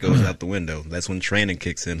that shit goes out the window. That's when training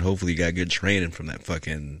kicks in. Hopefully you got good training from that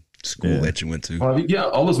fucking school that you went to. Well, yeah,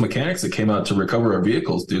 all those mechanics that came out to recover our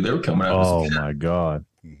vehicles, dude, they were coming out. oh my God,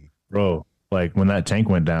 bro. Like when that tank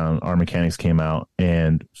went down, our mechanics came out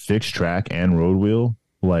and fixed track and road wheel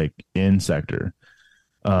like in sector.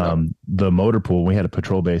 The motor pool, we had a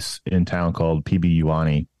patrol base in town called PB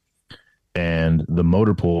Uani, and the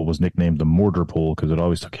motor pool was nicknamed the mortar pool because it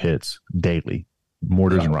always took hits daily,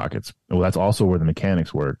 mortars and rockets. Well, that's also where the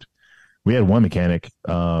mechanics worked. We had one mechanic,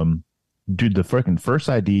 dude, the freaking first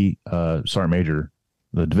ID sergeant major,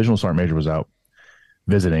 the divisional sergeant major was out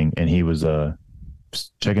visiting, and he was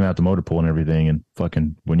checking out the motor pool and everything, and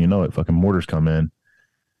fucking when you know it, fucking mortars come in,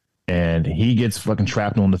 and he gets fucking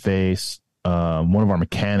shrapnel in the face. One of our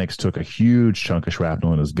mechanics took a huge chunk of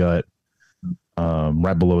shrapnel in his gut,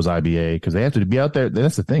 right below his IBA, because they have to be out there.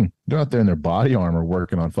 That's the thing; they're out there in their body armor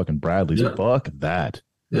working on fucking Bradleys. Yeah. Fuck that.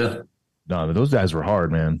 Yeah. No, those guys were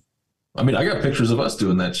hard, man. I mean, I got pictures of us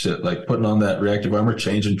doing that shit, like putting on that reactive armor,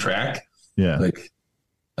 changing track. Yeah, Like,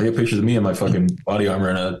 I get pictures of me in my fucking body armor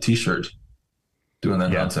and a t-shirt doing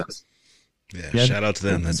that nonsense. Yeah, shout out to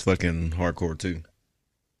them. That's fucking hardcore too.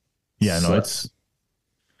 yeah. No, So-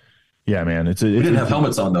 man. We didn't have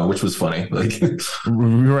helmets on though, which was funny. Like,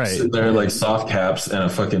 right. sitting there like soft caps and a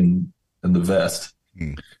fucking and the vest.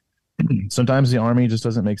 Sometimes the army just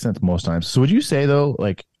doesn't make sense most times. So would you say though,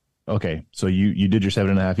 like, okay, so you did your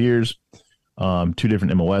 7.5 years, 2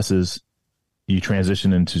 different MOSs, you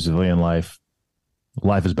transition into civilian life.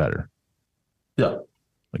 Life is better. Yeah.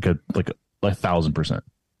 Like 1,000%.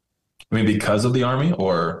 I mean, because of the army,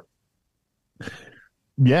 or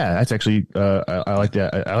Yeah, that's actually I like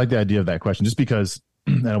that. I like the idea of that question just because,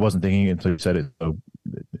 and I wasn't thinking it until you said it. So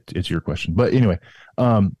it's your question, but anyway,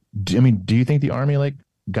 do you think the army like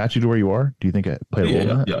got you to where you are? Do you think it played a role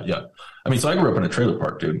in that? yeah. I mean, so I grew up in a trailer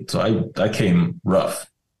park, dude. So I came rough.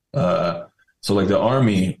 So like the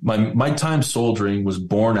army, my time soldiering was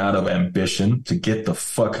born out of ambition to get the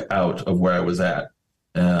fuck out of where I was at.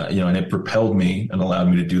 And it propelled me and allowed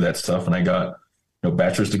me to do that stuff. And I got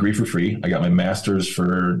bachelor's degree for free. I got my master's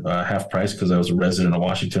for half price because I was a resident of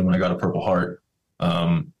Washington when I got a Purple Heart.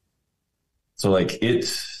 So like it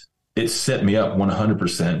set me up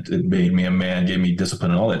 100%. It made me a man, gave me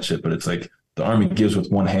discipline and all that shit. But it's like the army gives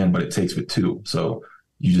with one hand, but it takes with two. So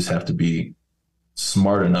you just have to be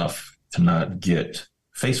smart enough to not get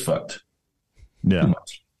face fucked Yeah. too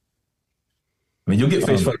much. I mean, you'll get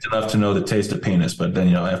face fucked enough to know the taste of penis, but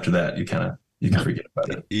then after that you can forget about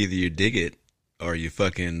it. Either you dig it or you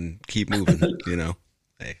fucking keep moving.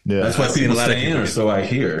 Hey, Yeah. That's why I've seen people a lot of stay in, people or so I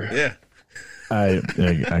hear. yeah. I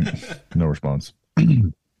no response.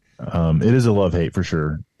 It is a love hate for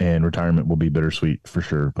sure, and retirement will be bittersweet for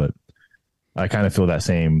sure. But I kind of feel that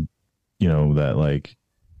same, that like,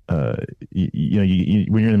 when you're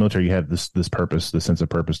in the military, you have this purpose, the sense of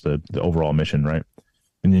purpose, the overall mission, right?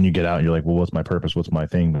 And then you get out, and you're like, well, what's my purpose? What's my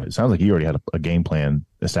thing? It sounds like you already had a game plan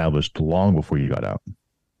established long before you got out.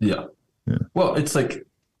 Yeah. Yeah. Well, it's like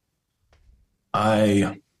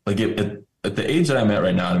I like at the age that I'm at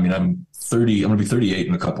right now. I mean, I'm 30. I'm gonna be 38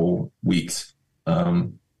 in a couple weeks.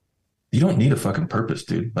 You don't need a fucking purpose,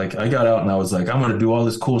 dude. Like I got out and I was like, I'm gonna do all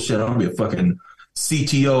this cool shit. I'm gonna be a fucking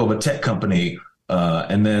CTO of a tech company.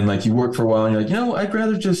 And then like you work for a while and you're like, I'd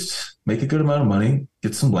rather just make a good amount of money,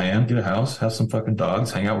 get some land, get a house, have some fucking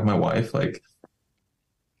dogs, hang out with my wife. Like,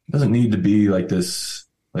 it doesn't need to be like this,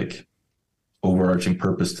 like overarching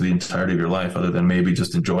purpose to the entirety of your life other than maybe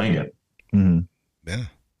just enjoying it. Mm-hmm. Yeah.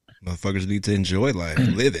 Motherfuckers need to enjoy life,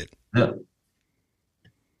 live it. Yeah.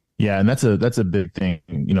 Yeah, and that's a big thing.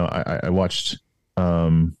 You know, I watched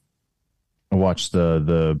the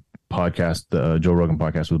podcast, the Joe Rogan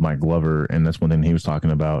podcast with Mike Glover, and that's one thing he was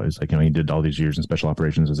talking about is like, you know, he did all these years in special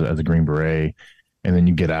operations as a Green Beret, and then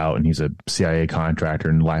you get out and he's a CIA contractor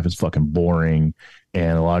and life is fucking boring.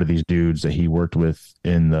 And a lot of these dudes that he worked with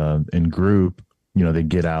in group, you know, they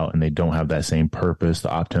get out and they don't have that same purpose.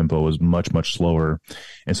 The op tempo is much, much slower.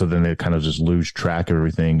 And so then they kind of just lose track of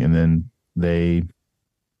everything. And then they,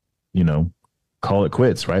 you know, call it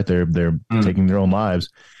quits, right? They're taking their own lives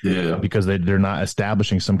because they're not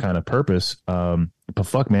establishing some kind of purpose. But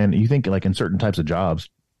fuck, man, you think like in certain types of jobs,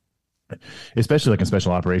 especially like in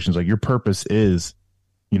special operations, like your purpose is,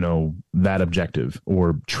 you know, that objective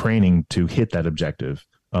or training to hit that objective,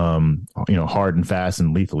 you know, hard and fast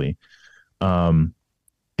and lethally. And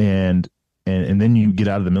then you get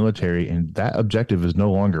out of the military and that objective is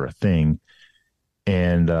no longer a thing.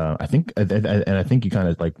 And I think you kind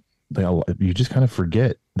of like you just kind of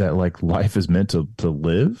forget that like life is meant to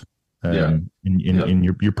live. And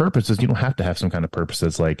your purpose is, you don't have to have some kind of purpose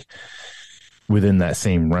that's like within that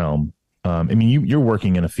same realm. I mean, you're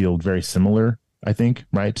working in a field very similar, I think,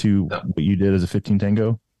 right, to what you did as a 15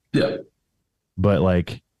 Tango. Yeah. But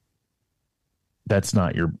like, that's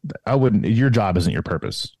not your job isn't your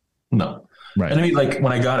purpose. No. Right. And I mean, like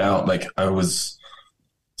when I got out, like it's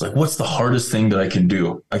like, what's the hardest thing that I can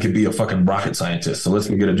do? I could be a fucking rocket scientist. So let's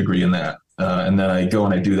go get a degree in that. And then I go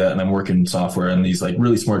and I do that and I'm working in software and these like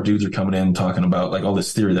really smart dudes are coming in talking about like all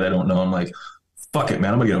this theory that I don't know. I'm like, fuck it,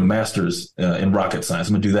 man. I'm gonna get a master's in rocket science.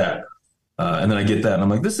 I'm gonna do that. And then I get that and I'm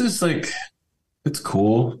like, this is like, it's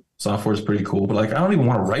cool. Software is pretty cool, but like, I don't even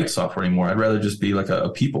want to write software anymore. I'd rather just be like a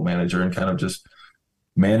people manager and kind of just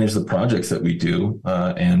manage the projects that we do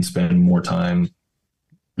and spend more time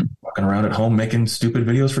walking around at home making stupid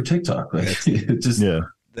videos for TikTok. Like,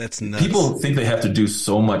 that's nuts. People think they have to do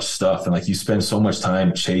so much stuff and like you spend so much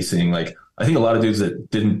time chasing. Like, I think a lot of dudes that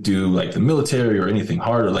didn't do like the military or anything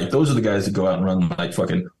harder, like those are the guys that go out and run like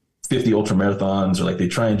fucking 50 ultra marathons or like they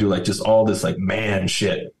try and do like just all this like man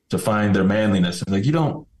shit to find their manliness. And like, you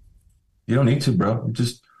don't need to, bro.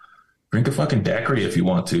 Just drink a fucking daiquiri if you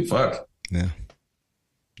want to. Fuck. Yeah.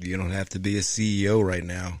 You don't have to be a CEO right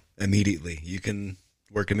now immediately. You can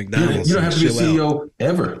work at McDonald's. You don't have to be a CEO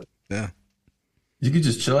ever. Yeah. You could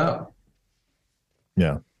just chill out.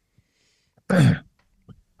 Yeah.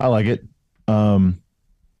 I like it.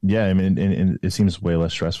 Yeah, I mean, and it seems way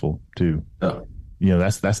less stressful too. Yeah. You know,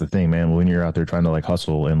 that's the thing, man. When you're out there trying to like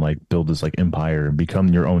hustle and like build this like empire and become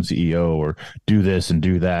your own CEO or do this and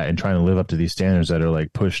do that and trying to live up to these standards that are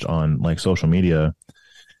like pushed on like social media,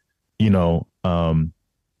 you know,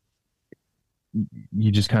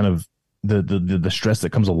 you just kind of the stress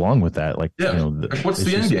that comes along with that, like, you know, like what's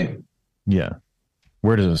the end game? Yeah,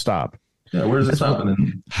 where does it stop? Yeah, where does it stop? And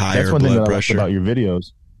then higher that's one blood thing that pressure. I liked about your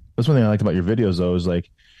videos. That's one thing I liked about your videos, though, is like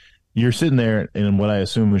you're sitting there in what I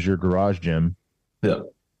assume was your garage gym,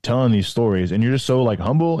 telling these stories, and you're just so like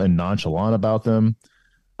humble and nonchalant about them.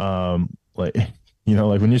 Like, you know,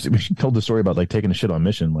 like when you told the story about like taking a shit on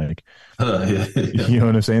mission, like, you know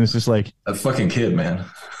what I'm saying? It's just like a fucking kid, man.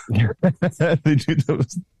 The dude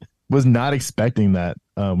that was not expecting that.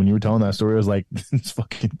 When you were telling that story, I was like, this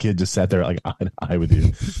fucking kid just sat there like eye to eye with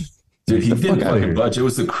you. Dude, he didn't fucking budge. It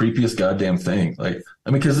was the creepiest goddamn thing. Like,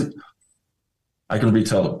 I mean, because I can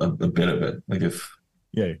retell a bit of it. Like, if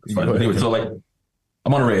anyway, so like,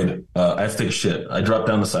 I'm on a raid. I have to take a shit. I drop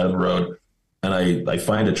down the side of the road, and I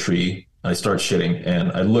find a tree. I start shitting,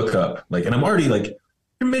 and I look up, like, and I'm already like,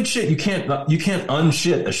 you're mid shit. You can't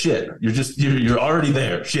unshit a shit. You're already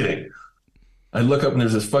there shitting. I look up and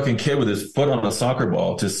there's this fucking kid with his foot on a soccer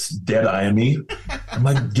ball, just dead eyeing me. I'm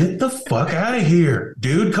like, get the fuck out of here,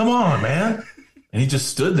 dude. Come on, man. And he just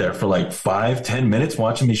stood there for like 5-10 minutes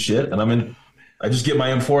watching me shit. And I just get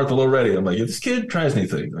my M4 at the low ready. I'm like, if this kid tries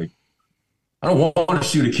anything, like, I don't want to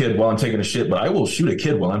shoot a kid while I'm taking a shit, but I will shoot a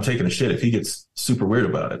kid while I'm taking a shit if he gets super weird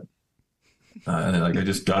about it. And then, like, I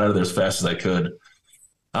just got out of there as fast as I could.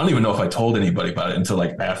 I don't even know if I told anybody about it until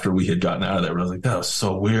like after we had gotten out of there. But I was like, that was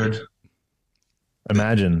so weird.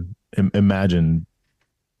 Imagine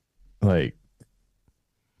like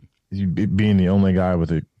you being the only guy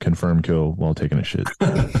with a confirmed kill while taking a shit.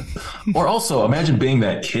 Or also imagine being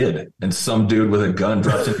that kid and some dude with a gun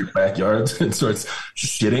drops in your backyard and starts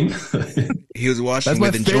shitting. He was watching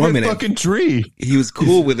with enjoyment. Fucking tree. He was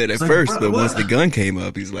cool with it at first, like, but once the gun came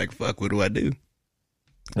up, he's like, fuck, what do I do?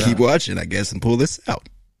 Yeah. Keep watching, I guess, and pull this out.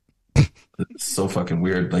 It's so fucking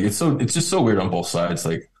weird. Like, it's just so weird on both sides.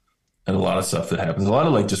 Like, and a lot of stuff that happens. A lot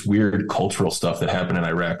of like just weird cultural stuff that happened in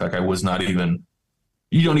Iraq. Like I was not even,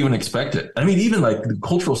 you don't even expect it. I mean, even like the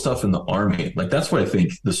cultural stuff in the army, like that's what I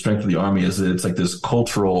think the strength of the army is, that it's like this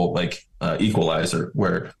cultural like equalizer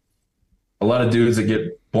where a lot of dudes that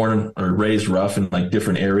get born or raised rough in like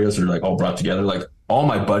different areas are like all brought together. Like all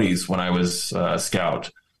my buddies when I was a scout,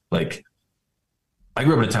 like I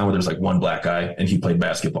grew up in a town where there's like one black guy and he played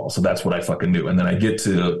basketball. So that's what I fucking knew. And then I get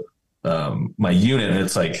to my unit and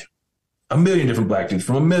it's like a million different black dudes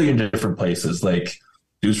from a million different places, like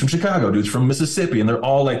dudes from Chicago, dudes from Mississippi, and they're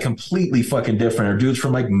all like completely fucking different, or dudes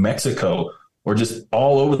from like Mexico, or just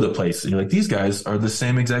all over the place. And you're like, these guys are the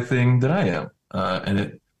same exact thing that I am.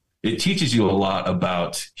 And it teaches you a lot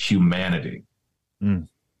about humanity. And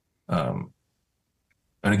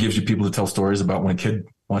it gives you people to tell stories about when a kid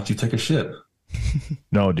wants you to take a shit.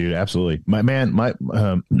 No, dude, absolutely.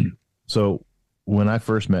 So when I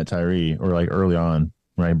first met Tyree, or like early on,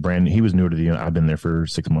 right, Brandon, he was new to the unit. I've been there for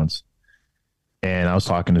 6 months. And I was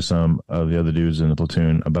talking to some of the other dudes in the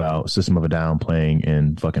platoon about System of a Down playing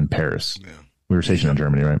in fucking Paris. Yeah. We were stationed in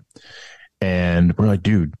Germany, right? And we're like,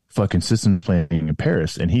 dude, fucking System playing in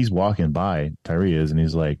Paris. And he's walking by, Tyree is, and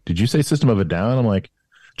he's like, did you say System of a Down? I'm like,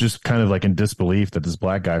 just kind of like in disbelief that this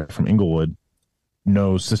black guy from Inglewood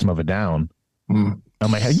knows System of a Down. I'm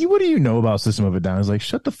like, hey, what do you know about System of a Down? He's like,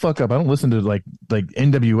 shut the fuck up. I don't listen to like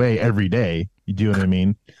NWA every day. You do what I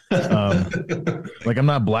mean? Like I'm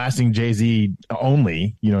not blasting Jay-Z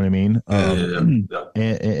only. You know what I mean?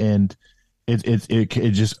 And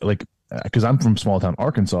it just like, because I'm from small town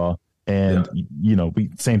Arkansas, and you know,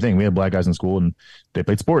 same thing. We had black guys in school, and they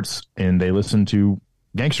played sports, and they listened to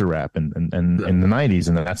gangster rap and in the 90s,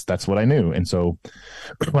 and that's what I knew. And so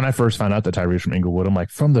when I first found out that Tyree was from Inglewood, I'm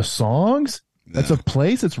like, from the songs? That's a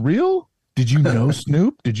place. It's real. Did you know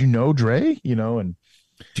Snoop? Did you know Dre? You know, and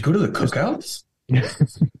did you go to the cookouts?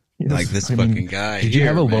 Like this fucking guy. Did you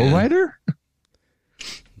have a lowrider?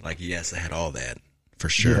 Like, yes, I had all that for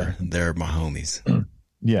sure. Yeah. They're my homies.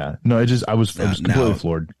 Yeah. No, I was completely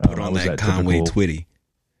floored. Put on that Conway Twitty.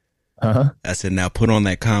 I said, now put on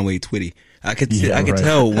that Conway Twitty. I could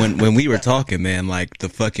tell when we were talking, man, like the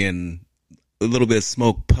fucking a little bit of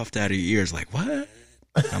smoke puffed out of your ears. Like, what?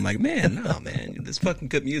 I'm like, man, no, man, this fucking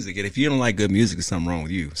good music. And if you don't like good music, there's something wrong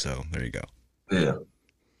with you. So there you go. Yeah.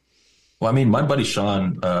 Well, I mean, my buddy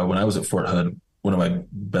Sean, when I was at Fort Hood, one of my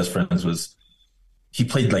best friends he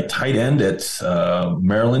played like tight end at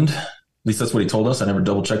Maryland. At least that's what he told us. I never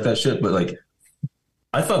double checked that shit. But like,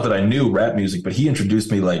 I thought that I knew rap music, but he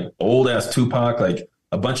introduced me like old ass Tupac, like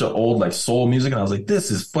a bunch of old like soul music. And I was like,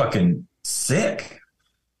 this is fucking sick.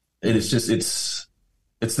 It is just, it's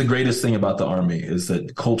the greatest thing about the Army is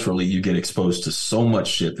that culturally you get exposed to so much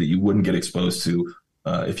shit that you wouldn't get exposed to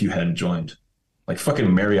if you hadn't joined. Like fucking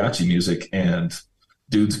mariachi music and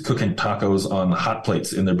dudes cooking tacos on hot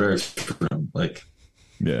plates in their barracks room. Like,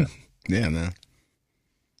 yeah. Yeah, man.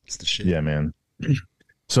 It's the shit. Yeah, man.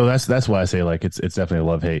 So that's why I say like it's definitely a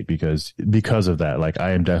love-hate because of that. Like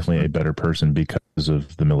I am definitely a better person because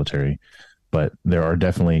of the military. But there are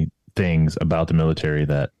definitely things about the military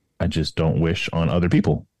that I just don't wish on other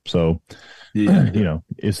people. So, you know,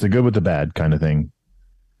 it's the good with the bad kind of thing.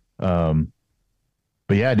 But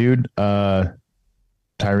yeah, dude,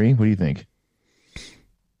 Tyree, what do you think?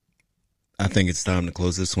 I think it's time to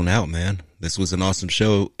close this one out, man. This was an awesome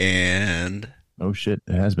show, and oh shit,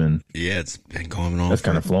 it has been. Yeah, it's been going on. That's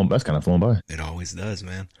kind of flown by. It always does,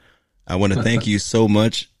 man. I want to thank you so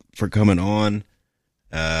much for coming on.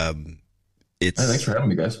 Thanks for having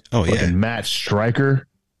me, guys. Oh yeah, Matt Stryker.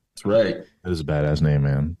 That's right. That is a badass name,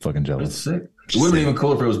 man. Fucking jealous. It's sick. It would have been even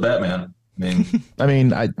cooler if it was Batman. That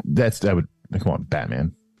would come on,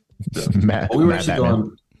 Batman. Yeah. Well, we were actually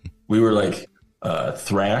Batman. We were like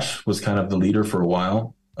Thrash was kind of the leader for a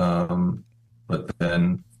while, but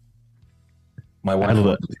then my wife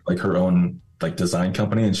had like her own like design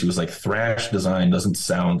company, and she was like, Thrash Design doesn't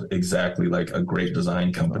sound exactly like a great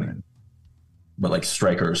design company, but like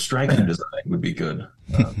Striking Design would be good.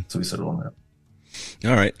 So we settled on that.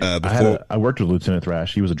 All right. I worked with Lieutenant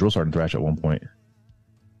Thrash. He was a drill sergeant Thrash at one point,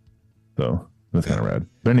 so that's kind of rad.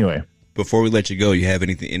 But anyway. Before we let you go, you have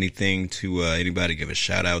anything to anybody give a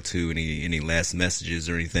shout out to? Any last messages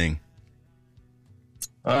or anything?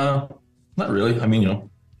 Not really. I mean, you know,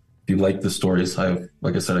 if you like the stories, like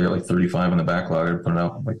I said, I got like 35 in the backlog. I put it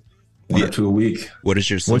out like one or two a week. What is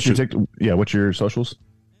your social? What's your socials?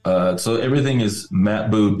 So everything is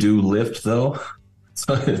Matt Boo Do Lift though.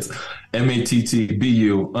 So it's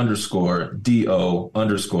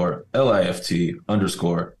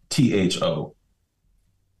MATTBU_DO_LIFT_THO.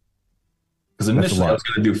 Because initially I was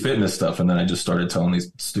going to do fitness stuff, and then I just started telling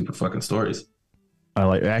these stupid fucking stories. I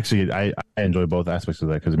like actually I enjoy both aspects of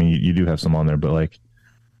that because I mean you do have some on there, but like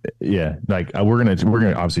yeah, like we're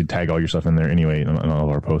gonna obviously tag all your stuff in there anyway on all of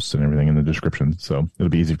our posts and everything in the description, so it'll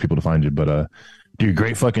be easy for people to find you. But dude,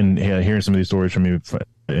 great fucking hearing some of these stories from you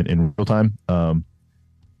in real time.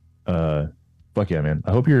 Fuck yeah, man.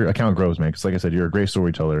 I hope your account grows, man. Because like I said, you're a great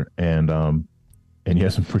storyteller, and you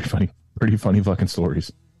have some pretty funny fucking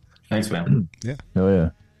stories. Thanks, man. Yeah. Oh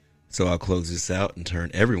yeah. So I'll close this out and turn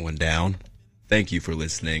everyone down. Thank you for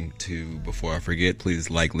listening to Before I Forget. Please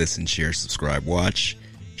like, listen, share, subscribe, watch,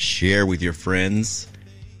 share with your friends,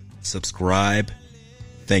 subscribe.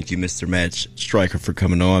 Thank you, Mr. Matt Striker, for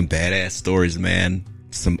coming on. Badass stories, man.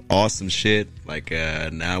 Some awesome shit. Like,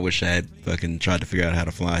 now I wish I had fucking tried to figure out how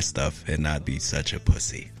to fly stuff and not be such a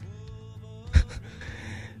pussy.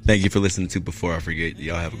 Thank you for listening to Before I Forget.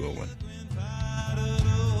 Y'all have a good one.